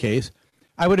could be the case.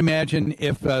 I would imagine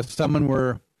if someone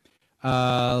were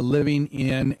living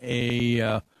in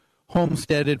a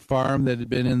homesteaded farm that had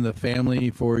been in the family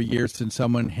for years, and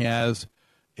someone has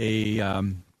a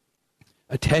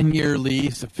 10-year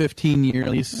lease, a 15-year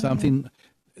lease, something,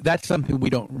 that's something we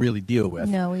don't really deal with.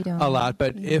 No, we don't. A lot.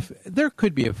 But if there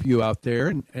could be a few out there,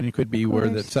 and it could be where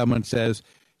that someone says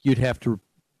you'd have to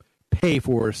pay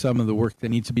for some of the work that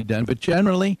needs to be done. But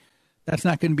generally, that's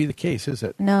not going to be the case, is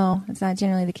it? No, it's not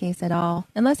generally the case at all.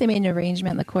 Unless they made an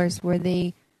arrangement, of course, where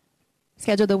they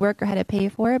scheduled the work or had to pay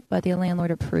for it, but the landlord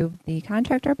approved the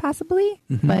contractor possibly.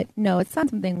 Mm-hmm. But no, it's not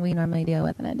something we normally deal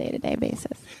with on a day-to-day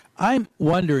basis. I'm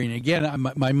wondering, again,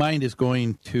 my mind is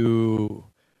going to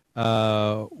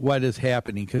what is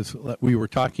happening, because we were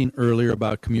talking earlier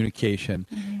about communication.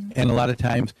 Mm-hmm. And a lot of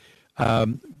times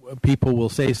people will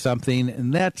say something,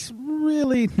 and that's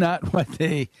really not what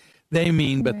they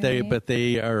mean, but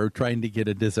they are trying to get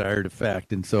a desired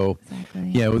effect. And so,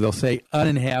 they'll say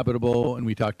uninhabitable, and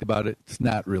we talked about it. It's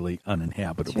not really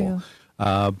uninhabitable.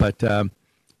 But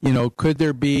could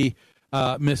there be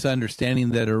misunderstanding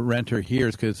that a renter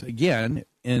hears? Because, again,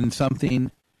 in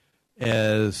something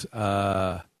as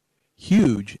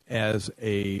huge as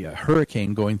a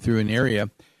hurricane going through an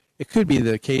area, it could be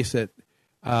the case that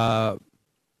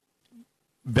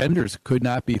vendors could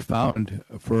not be found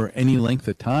for any length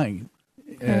of time,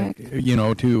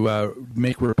 to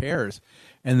make repairs.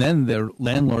 And then the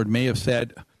landlord may have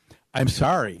said, I'm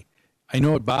sorry, I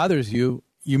know it bothers you.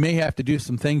 You may have to do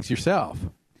some things yourself.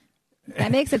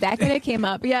 That makes it, that could have came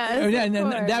up, yes. And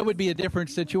that would be a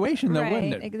different situation, though,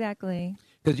 wouldn't it? Exactly.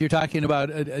 Because you're talking about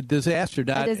a disaster.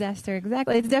 A disaster,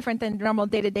 exactly. It's different than normal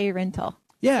day-to-day rental.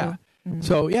 Yeah.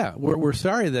 So we're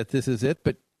sorry that this is it,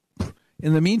 but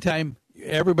in the meantime,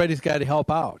 everybody's got to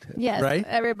help out. Yes, right?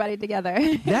 Everybody together.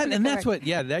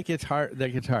 That gets hard.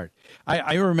 That gets hard.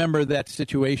 I remember that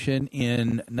situation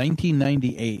in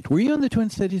 1998. Were you in the Twin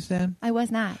Cities then? I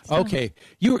was not. Okay,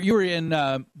 you were in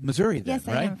Missouri then, yes,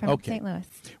 right? I am from St. Louis.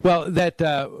 Well, that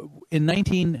in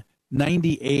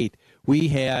 1998 we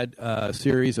had a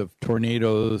series of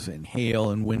tornadoes and hail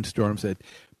and windstorms that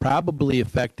probably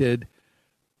affected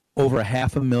over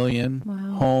 500,000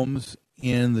 homes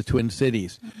in the Twin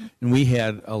Cities. Mm-hmm. And we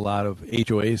had a lot of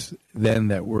HOAs then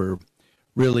that were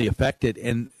really affected.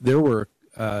 And there were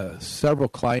several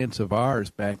clients of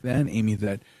ours back then, Amy,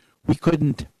 that we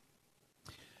couldn't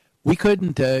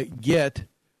get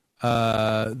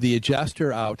the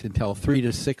adjuster out until 3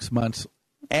 to 6 months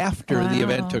after the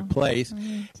event took place.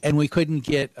 Right. And we couldn't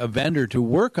get a vendor to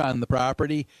work on the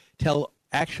property till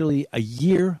actually a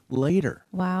year later.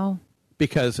 Wow.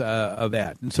 Because of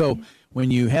that. And so when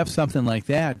you have something like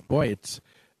that, boy, it's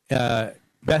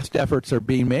best efforts are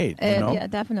being made. You know? Yeah,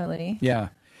 definitely. Yeah.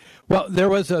 Well, there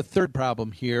was a third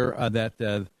problem here that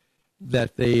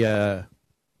they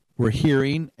were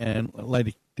hearing, and I'd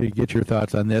like to get your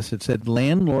thoughts on this. It said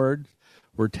landlords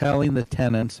were telling the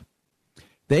tenants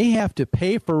they have to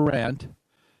pay for rent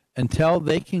until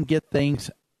they can get things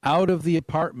out of the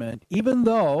apartment, even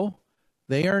though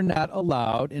they are not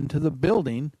allowed into the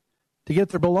building to get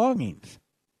their belongings.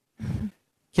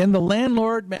 Can the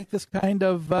landlord make this kind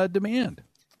of demand?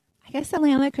 I guess the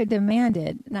landlord could demand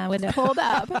it. Now, would it hold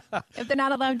up? If they're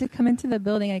not allowed to come into the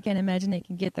building, I can't imagine they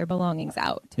can get their belongings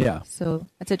out. Yeah. So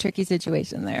that's a tricky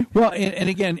situation there. Well, and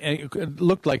again, it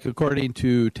looked like, according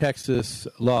to Texas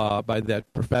law by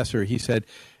that professor, he said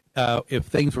if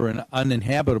things were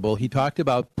uninhabitable, he talked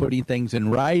about putting things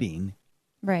in writing.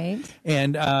 Right.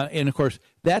 And of course,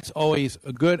 that's always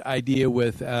a good idea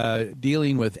with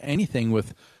dealing with anything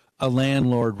with a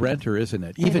landlord-renter, isn't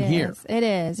it? Even here. It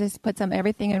is. Just put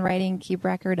everything in writing, keep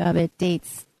record of it,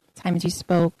 dates, times you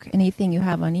spoke, anything you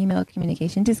have on email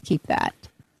communication, just keep that.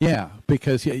 Yeah,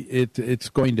 because it's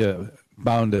going to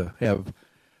bound to have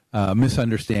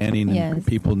misunderstanding, and yes.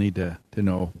 People need to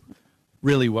know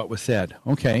really what was said.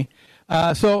 Okay.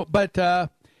 In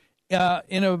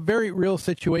a very real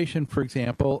situation, for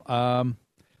example,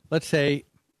 let's say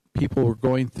people were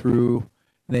going through,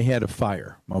 they had a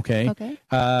fire, okay?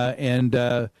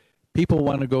 And people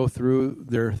want to go through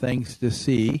their things to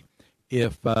see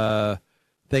if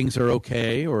things are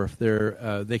okay or if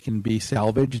they can be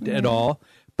salvaged at all.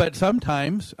 But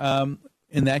sometimes,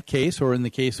 in that case, or in the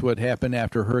case what happened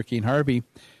after Hurricane Harvey,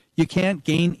 you can't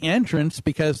gain entrance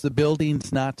because the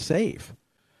building's not safe.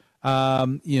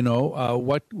 What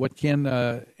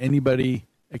can anybody?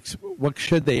 What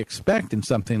should they expect in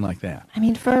something like that? I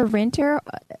mean, for a renter,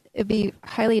 it'd be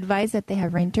highly advised that they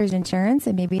have renter's insurance,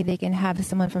 and maybe they can have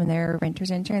someone from their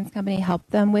renter's insurance company help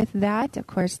them with that, of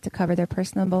course, to cover their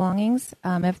personal belongings.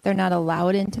 If they're not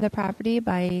allowed into the property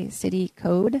by city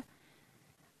code,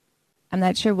 I'm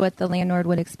not sure what the landlord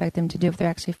would expect them to do if they're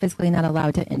actually physically not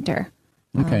allowed to enter.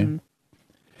 Okay.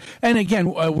 And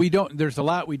again, we don't. There's a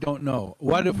lot we don't know.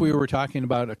 What if we were talking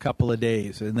about a couple of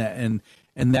days, and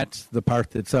that's the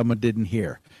part that someone didn't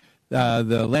hear?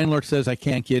 The landlord says I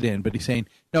can't get in, but he's saying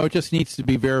no. It just needs to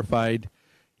be verified,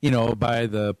 by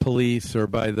the police or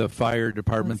by the fire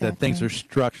department that things are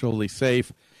structurally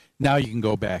safe. Now you can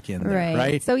go back in there,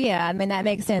 right? So yeah, I mean that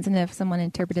makes sense. And if someone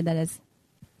interpreted that as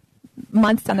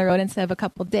months down the road instead of a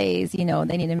couple of days, they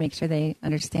need to make sure they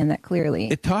understand that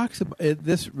clearly. It talks about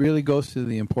this really goes to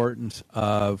the importance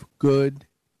of good,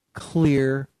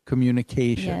 clear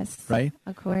communication. Yes, right.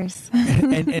 Of course.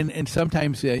 and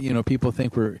sometimes people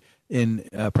think we're in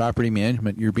property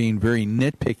management. You're being very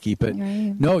nitpicky, but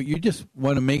no, you just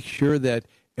want to make sure that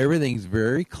everything's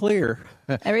very clear.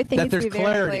 Everything that needs there's to be very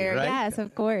clarity, clear. right? Yes,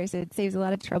 of course. It saves a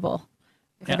lot of trouble.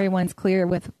 If everyone's clear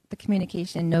with the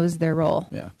communication, knows their role.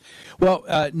 Yeah. Well,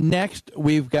 next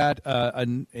we've got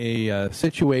a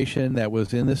situation that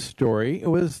was in this story. It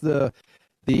was the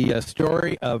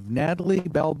story of Natalie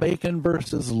Belbacon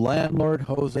versus landlord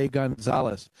Jose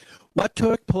Gonzalez. What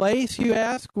took place, you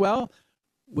ask? Well,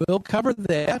 we'll cover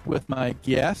that with my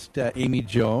guest, Amy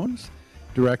Jones,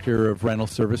 Director of Rental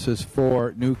Services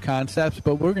for New Concepts.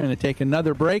 But we're going to take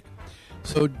another break,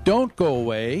 so don't go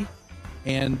away.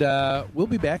 And we'll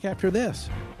be back after this.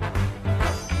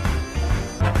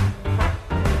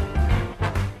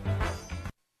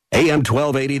 AM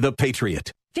 1280, The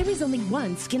Patriot. There is only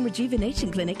one skin rejuvenation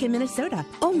clinic in Minnesota.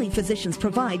 Only physicians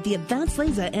provide the advanced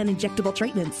laser and injectable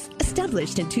treatments.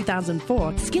 Established in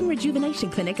 2004, Skin Rejuvenation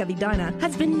Clinic of Edina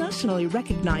has been nationally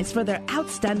recognized for their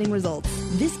outstanding results.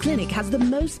 This clinic has the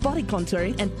most body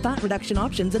contouring and fat reduction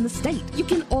options in the state. You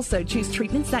can also choose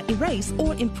treatments that erase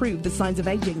or improve the signs of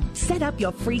aging. Set up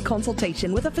your free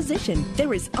consultation with a physician.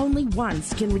 There is only one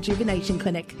Skin Rejuvenation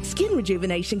Clinic.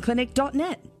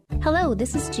 SkinRejuvenationClinic.net. Hello,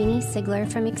 this is Jeannie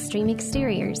Sigler from Extreme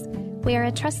Exteriors. We are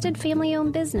a trusted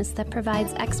family-owned business that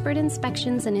provides expert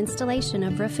inspections and installation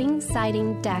of roofing,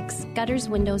 siding, decks, gutters,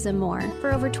 windows, and more.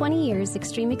 For over 20 years,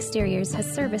 Extreme Exteriors has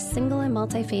serviced single and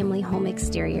multifamily home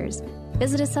exteriors.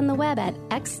 Visit us on the web at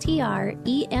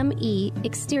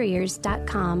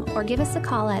xtremeexteriors.com or give us a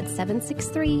call at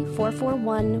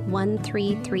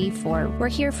 763-441-1334. We're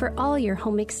here for all your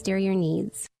home exterior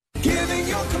needs. Giving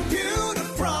your computer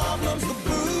problems the boot.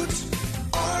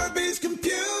 Arby's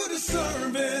Computer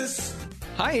Service.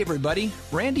 Hi, everybody.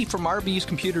 Randy from RB's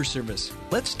Computer Service.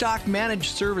 Let's talk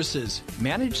managed services.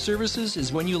 Managed services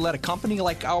is when you let a company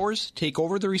like ours take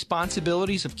over the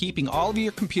responsibilities of keeping all of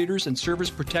your computers and servers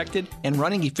protected and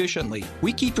running efficiently.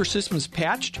 We keep your systems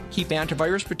patched, keep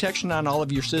antivirus protection on all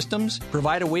of your systems,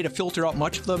 provide a way to filter out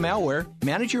much of the malware,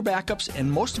 manage your backups,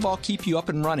 and most of all, keep you up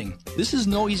and running. This is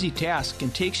no easy task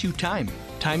and takes you time.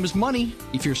 Time is money.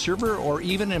 If your server or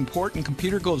even an important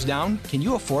computer goes down, can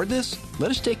you afford this? Let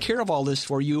us take care of all this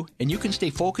for you, and you can stay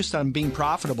focused on being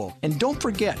profitable. And don't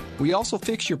forget, we also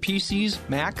fix your PCs,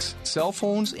 Macs, cell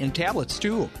phones, and tablets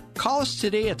too. Call us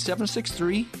today at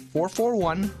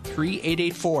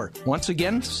 763-441-3884. Once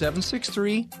again,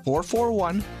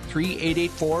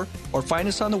 763-441-3884, or find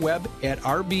us on the web at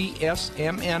rbsmn.com.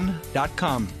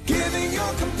 Giving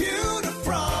your computer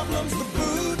problems the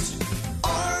boot.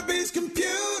 Arby's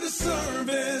Computer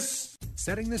Service.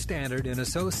 Setting the standard in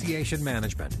association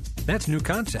management. That's New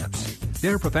Concepts.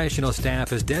 Their professional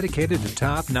staff is dedicated to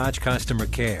top-notch customer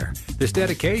care. This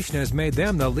dedication has made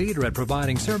them the leader at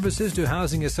providing services to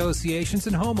housing associations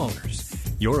and homeowners.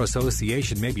 Your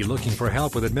association may be looking for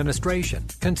help with administration,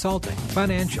 consulting,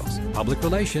 financials, public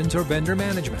relations, or vendor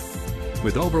management.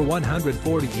 With over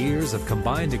 140 years of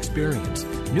combined experience,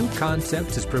 New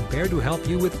Concepts is prepared to help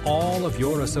you with all of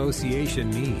your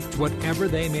association needs, whatever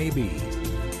they may be.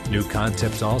 New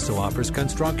Concepts also offers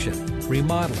construction,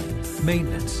 remodeling,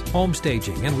 maintenance, home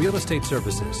staging, and real estate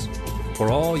services. For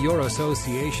all your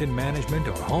association management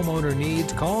or homeowner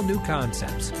needs, call New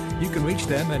Concepts. You can reach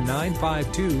them at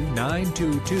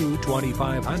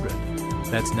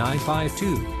 952-922-2500. That's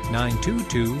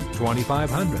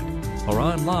 952-922-2500. Or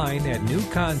online at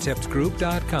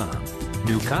newconceptsgroup.com.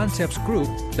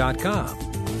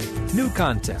 newconceptsgroup.com. New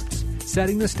Concepts,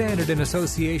 setting the standard in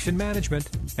association management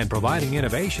and providing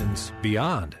innovations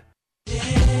beyond.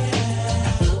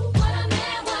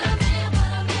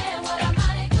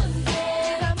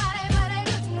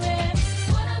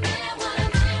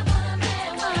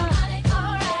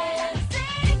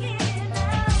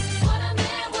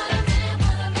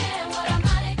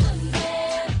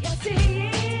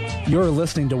 You're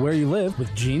listening to Where You Live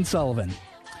with Gene Sullivan.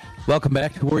 Welcome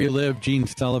back to Where You Live. Gene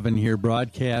Sullivan here,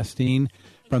 broadcasting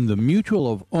from the Mutual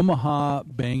of Omaha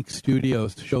Bank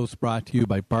Studios. The show's brought to you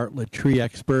by Bartlett Tree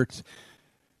Experts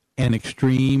and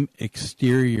Extreme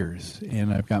Exteriors.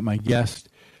 And I've got my guest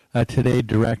today,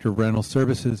 Director of Rental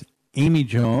Services, Amy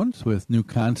Jones with New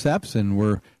Concepts. And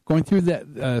we're going through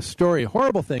that story, a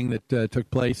horrible thing that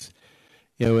took place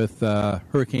with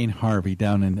Hurricane Harvey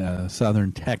down in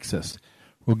southern Texas.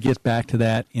 We'll get back to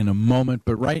that in a moment.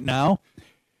 But right now,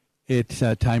 it's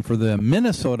time for the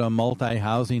Minnesota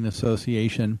Multi-Housing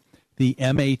Association, the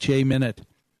MHA Minute.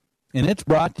 And it's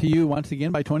brought to you once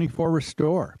again by 24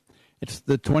 Restore. It's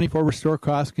the 24 Restore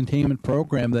cost containment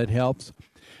program that helps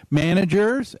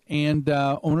managers and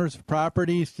owners of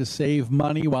properties to save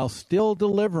money while still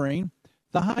delivering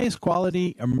the highest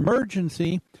quality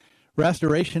emergency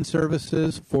restoration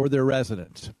services for their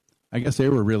residents. I guess they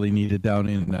were really needed down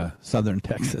in southern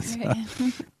Texas.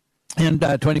 Right. And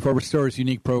 24 Restore's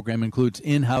unique program includes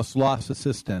in-house loss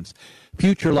assistance,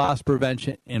 future loss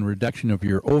prevention, and reduction of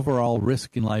your overall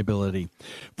risk and liability.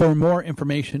 For more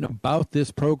information about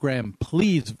this program,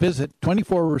 please visit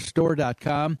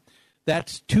 24restore.com.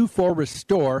 That's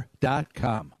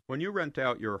 24restore.com. When you rent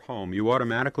out your home, you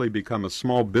automatically become a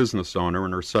small business owner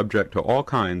and are subject to all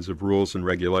kinds of rules and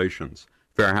regulations.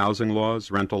 Fair housing laws,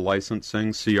 rental licensing,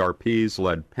 CRPs,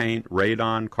 lead paint,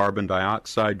 radon, carbon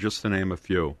dioxide, just to name a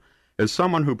few. As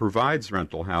someone who provides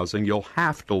rental housing, you'll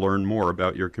have to learn more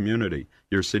about your community,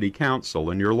 your city council,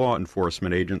 and your law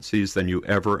enforcement agencies than you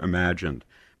ever imagined.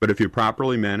 But if you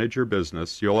properly manage your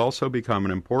business, you'll also become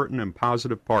an important and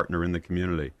positive partner in the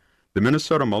community. The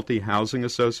Minnesota Multi-Housing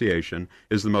Association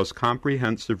is the most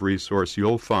comprehensive resource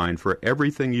you'll find for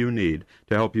everything you need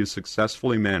to help you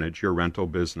successfully manage your rental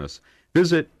business.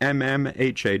 Visit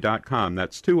mmha.com.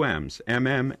 That's 2 M's,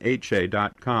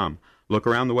 mmha.com. Look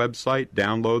around the website,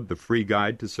 download the free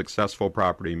guide to successful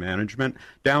property management,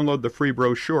 download the free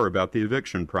brochure about the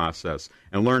eviction process,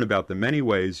 and learn about the many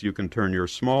ways you can turn your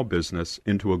small business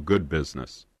into a good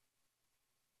business.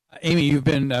 Amy, you've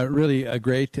been really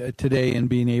great today in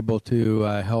being able to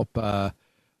help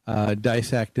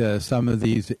dissect some of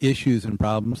these issues and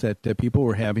problems that people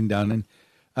were having down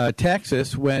in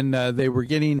Texas when they were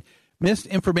getting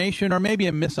misinformation or maybe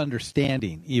a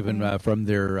misunderstanding even from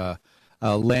their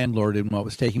landlord and what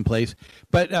was taking place.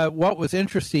 But what was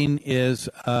interesting is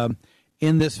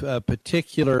in this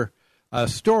particular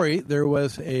story, there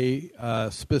was a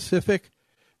specific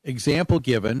example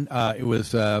given. It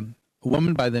was a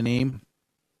woman by the name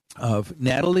of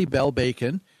Natalie Bell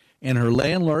Bacon and her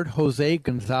landlord, Jose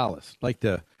Gonzalez. I'd like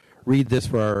to read this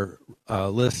for our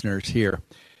listeners here.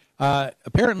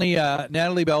 Apparently,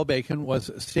 Natalie Bell Bacon was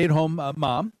a stay-at-home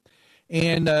mom,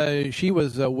 and she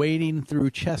was wading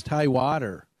through chest-high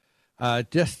water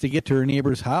just to get to her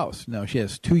neighbor's house. Now, she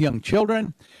has 2 young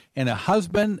children and a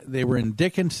husband. They were in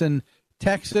Dickinson,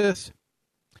 Texas.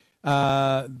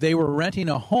 They were renting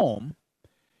a home.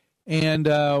 And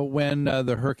when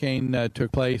the hurricane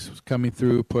took place, was coming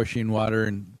through, pushing water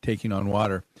and taking on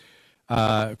water.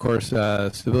 Of course,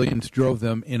 civilians drove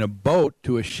them in a boat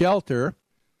to a shelter,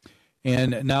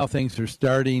 and now things are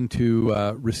starting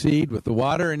to recede with the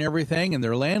water and everything. And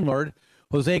their landlord,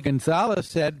 Jose Gonzalez,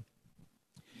 said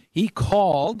he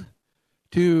called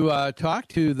to talk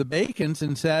to the Bacons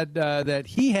and said that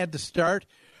he had to start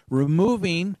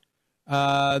removing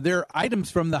their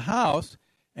items from the house.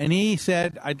 And he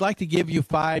said, I'd like to give you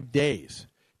 5 days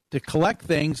to collect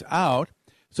things out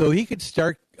so he could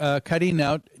start cutting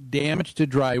out damage to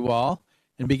drywall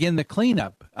and begin the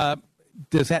cleanup.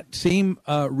 Does that seem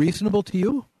reasonable to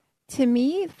you? To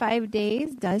me, 5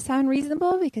 days does sound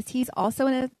reasonable because he's also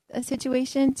in a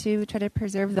situation to try to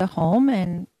preserve the home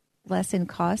and lessen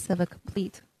costs of a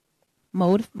complete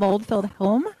mold-filled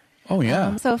home. Oh,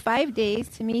 yeah. So 5 days,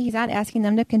 to me, he's not asking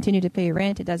them to continue to pay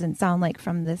rent. It doesn't sound like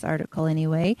from this article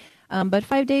anyway. But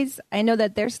 5 days, I know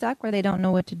that they're stuck where they don't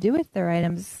know what to do with their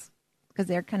items because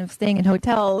they're kind of staying in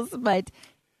hotels. But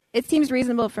it seems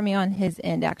reasonable for me on his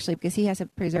end, actually, because he has to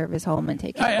preserve his home and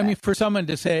take care of it. I mean, for someone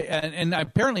to say, and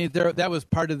apparently that was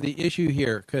part of the issue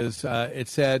here because it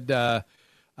said, here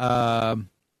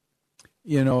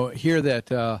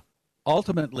that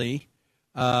ultimately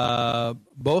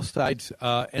both sides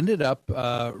ended up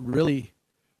really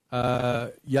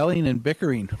yelling and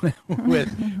bickering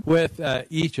with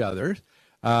each other.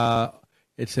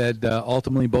 It said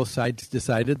ultimately both sides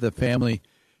decided the family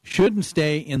shouldn't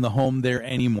stay in the home there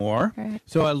anymore. Correct.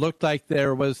 So it looked like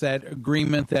there was that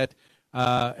agreement that,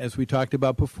 as we talked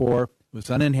about before, was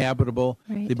uninhabitable.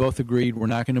 Right. They both agreed we're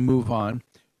not going to move on.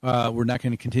 We're not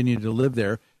going to continue to live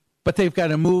there. But they've got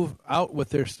to move out with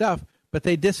their stuff. But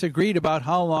they disagreed about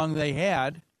how long they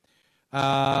had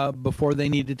before they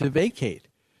needed to vacate.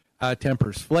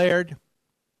 Tempers flared,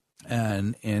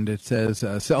 and it says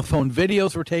cell phone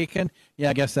videos were taken. Yeah,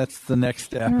 I guess that's the next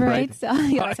step, right? So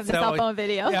you have the cell phone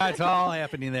video. Yeah, it's all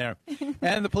happening there.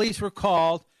 And the police were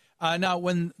called. Now,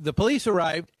 when the police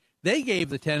arrived, they gave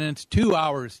the tenants 2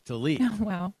 hours to leave. Oh,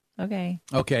 wow. Okay.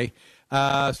 Okay.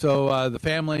 So the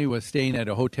family was staying at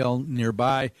a hotel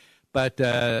nearby. But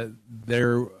the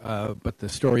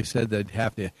story said they'd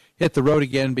have to hit the road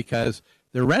again because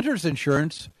their renter's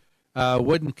insurance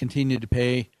wouldn't continue to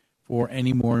pay for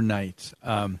any more nights.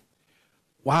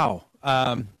 Wow.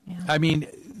 Yeah. I mean,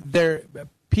 they're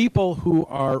people who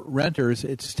are renters.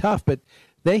 It's tough, but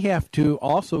they have to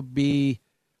also be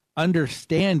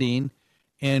understanding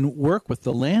and work with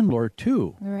the landlord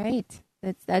too. Right.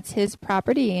 That's his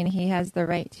property, and he has the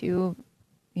right to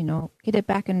get it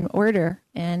back in order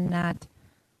and not,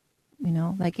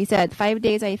 like you said, 5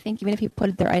 days, I think, even if he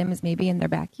put their items maybe in their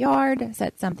backyard,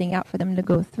 set something out for them to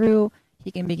go through, he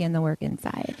can begin the work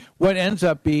inside. What ends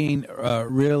up being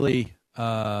really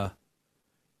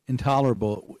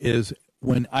intolerable is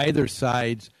when either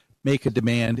sides make a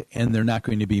demand and they're not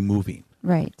going to be moving.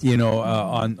 Right.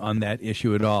 On that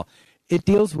issue at all. It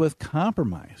deals with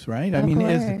compromise, right? I mean,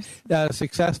 is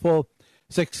successful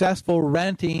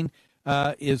renting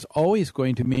is always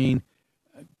going to mean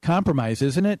compromise,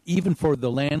 isn't it? Even for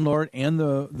the landlord and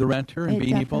the renter and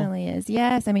being able. It definitely is.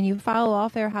 Yes. I mean, you follow all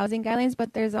fair housing guidelines,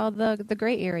 but there's all the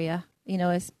gray area,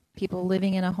 as people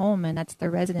living in a home, and that's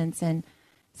their residence. And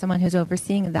someone who's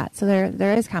overseeing that. So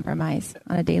there is compromise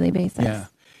on a daily basis. Yeah.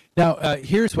 Now,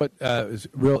 here's what is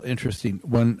real interesting.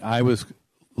 When I was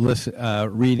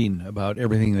reading about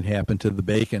everything that happened to the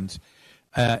Bacons,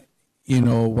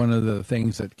 one of the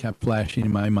things that kept flashing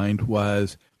in my mind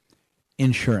was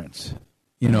insurance.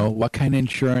 What kind of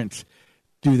insurance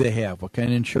do they have? What kind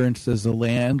of insurance does the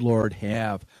landlord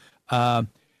have?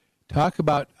 Talk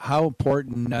about how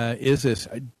important is this?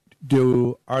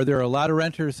 Are there a lot of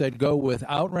renters that go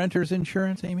without renter's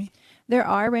insurance, Amy? There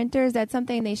are renters. That's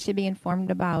something they should be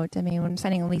informed about. I mean, when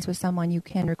signing a lease with someone, you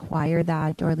can require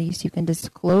that, or at least you can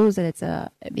disclose that it's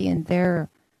be in their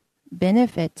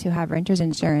benefit to have renter's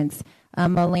insurance. A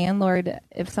landlord,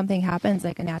 if something happens,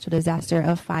 like a natural disaster,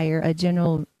 a fire, a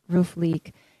general roof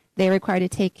leak, they're required to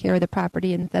take care of the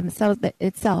property and themselves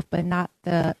itself, but not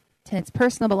the tenant's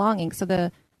personal belongings.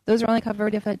 So those are only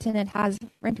covered if a tenant has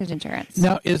renter's insurance.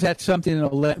 Now, is that something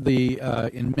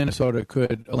in Minnesota,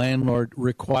 could a landlord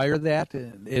require that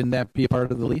and that be a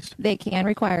part of the lease? They can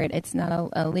require it. It's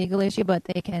not a legal issue, but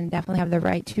they can definitely have the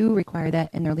right to require that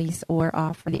in their lease or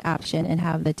offer the option and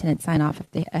have the tenant sign off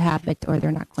if they have it or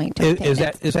they're not going to. Is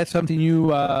that something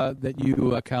that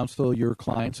you counsel your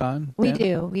clients on? We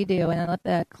do, and I let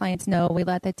the clients know. We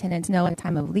let the tenants know at the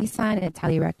time of lease sign. It's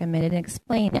highly recommended, and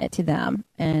explain it to them.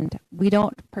 And we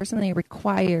don't personally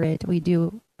require it. We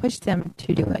do push them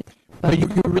to do it. But you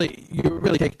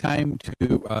really take time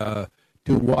to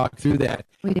walk through that.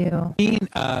 We do.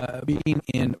 Being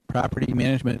in property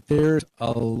management, there's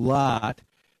a lot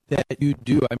that you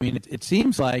do. I mean, it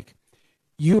seems like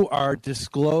you are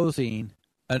disclosing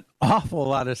an awful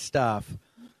lot of stuff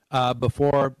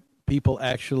before people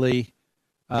actually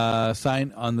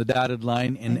sign on the dotted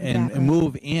line and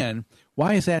move in.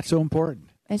 Why is that so important?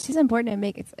 It's just important to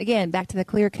make it, again, back to the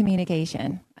clear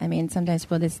communication. I mean, sometimes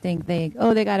people just think they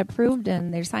got approved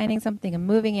and they're signing something and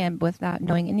moving in without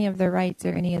knowing any of their rights or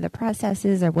any of the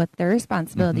processes or what their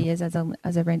responsibility is as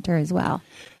a renter as well.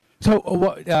 So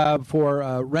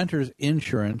for renter's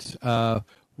insurance,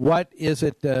 what is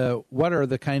it? What are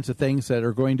the kinds of things that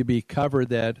are going to be covered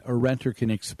that a renter can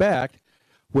expect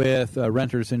with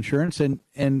renter's insurance?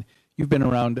 And you've been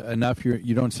around enough.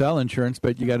 You don't sell insurance,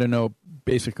 but you got to know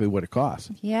basically what it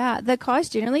costs. Yeah, the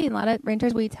cost generally, a lot of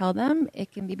renters, we tell them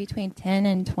it can be between $10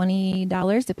 and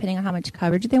 $20 depending on how much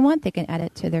coverage they want. They can add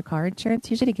it to their car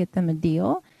insurance usually to get them a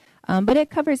deal. But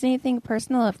it covers anything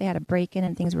personal if they had a break-in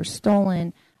and things were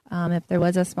stolen. If there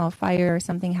was a small fire or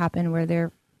something happened where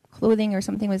their clothing or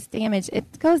something was damaged,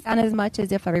 it goes down as much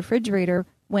as if a refrigerator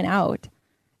went out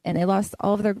and they lost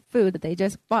all of their food that they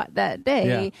just bought that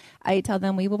day. Yeah. I tell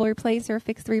them we will replace or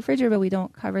fix the refrigerator, but we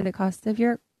don't cover the cost of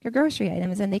your grocery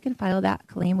items, and they can file that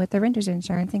claim with the renter's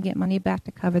insurance and get money back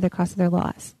to cover the cost of their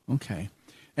loss. Okay.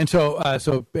 And so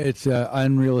it's an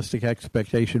unrealistic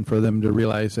expectation for them to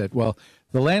realize that, well,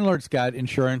 the landlord's got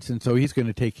insurance, and so he's going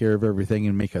to take care of everything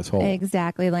and make us whole.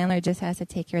 Exactly. The landlord just has to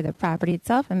take care of the property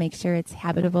itself and make sure it's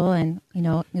habitable and,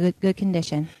 good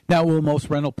condition. Now, will most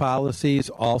rental policies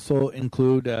also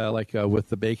include, with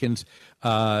the Bacons,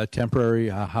 temporary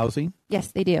housing? Yes,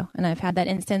 they do. And I've had that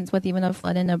instance with even a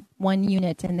flood in one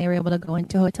unit, and they were able to go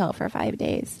into a hotel for 5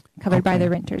 days, covered by the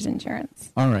renter's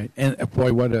insurance. All right. And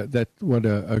boy, what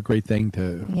a great thing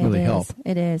to really help.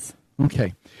 It is.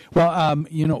 Okay. Well,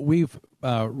 we've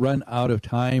run out of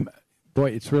time.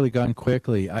 Boy, it's really gone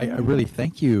quickly. I really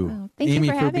thank you, Amy,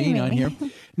 for being on here.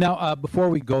 Now, before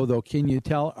we go, though, can you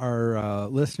tell our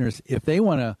listeners if they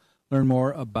want to learn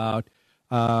more about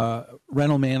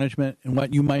rental management and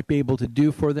what you might be able to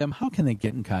do for them, how can they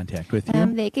get in contact with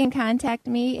you? They can contact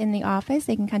me in the office.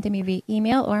 They can contact me via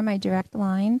email or my direct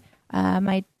line.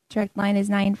 My direct line is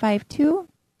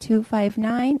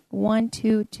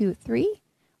 952-259-1223.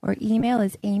 Or email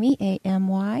is Amy,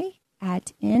 AMY,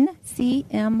 at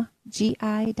ncmgi.com.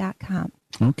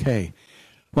 Okay.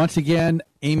 Once again,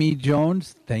 Amy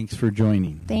Jones, thanks for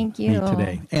joining Thank you. me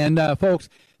today. And, folks,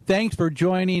 thanks for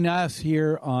joining us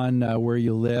here on Where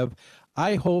You Live.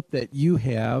 I hope that you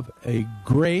have a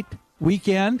great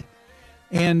weekend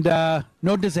and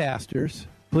no disasters,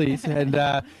 please. And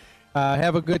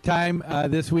have a good time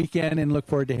this weekend, and look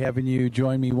forward to having you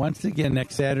join me once again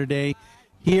next Saturday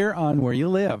here on Where You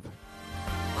Live.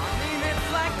 I mean,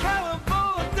 it's like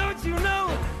California, don't you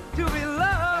know, to be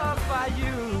loved by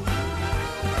you.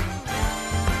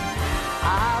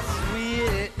 How sweet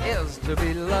it is to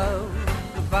be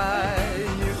loved by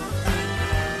you.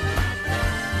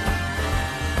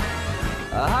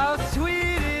 How sweet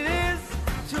it is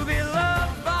to be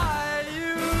loved by you.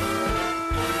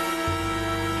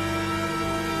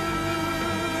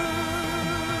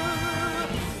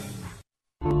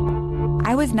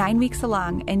 I was 9 weeks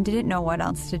along and didn't know what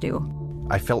else to do.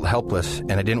 I felt helpless,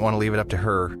 and I didn't want to leave it up to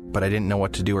her, but I didn't know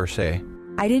what to do or say.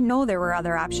 I didn't know there were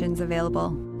other options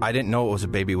available. I didn't know it was a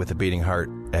baby with a beating heart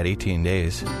at 18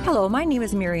 days. Hello, my name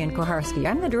is Marian Koharski.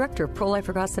 I'm the director of Pro-Life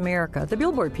Across America, the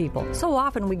Billboard people. So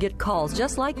often we get calls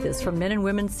just like this from men and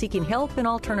women seeking help and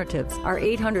alternatives. Our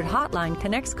 800 hotline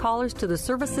connects callers to the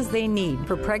services they need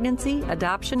for pregnancy,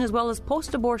 adoption, as well as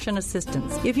post-abortion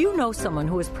assistance. If you know someone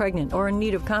who is pregnant or in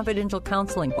need of confidential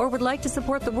counseling or would like to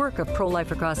support the work of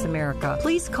Pro-Life Across America,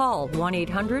 please call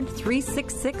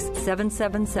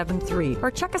 1-800-366-7773 or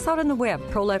check us out on the web,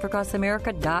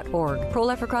 prolifeacrossamerica.org.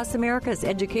 Pro-Life Across America is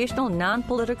educational,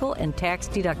 non-political, and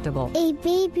tax-deductible. A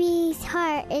baby's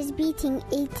heart is beating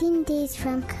 18 days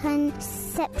from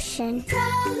conception.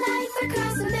 Pro-Life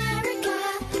Across America,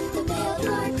 the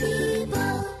Billboard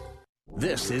people.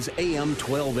 This is AM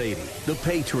 1280, The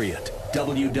Patriot,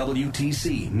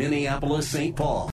 WWTC, Minneapolis, St. Paul.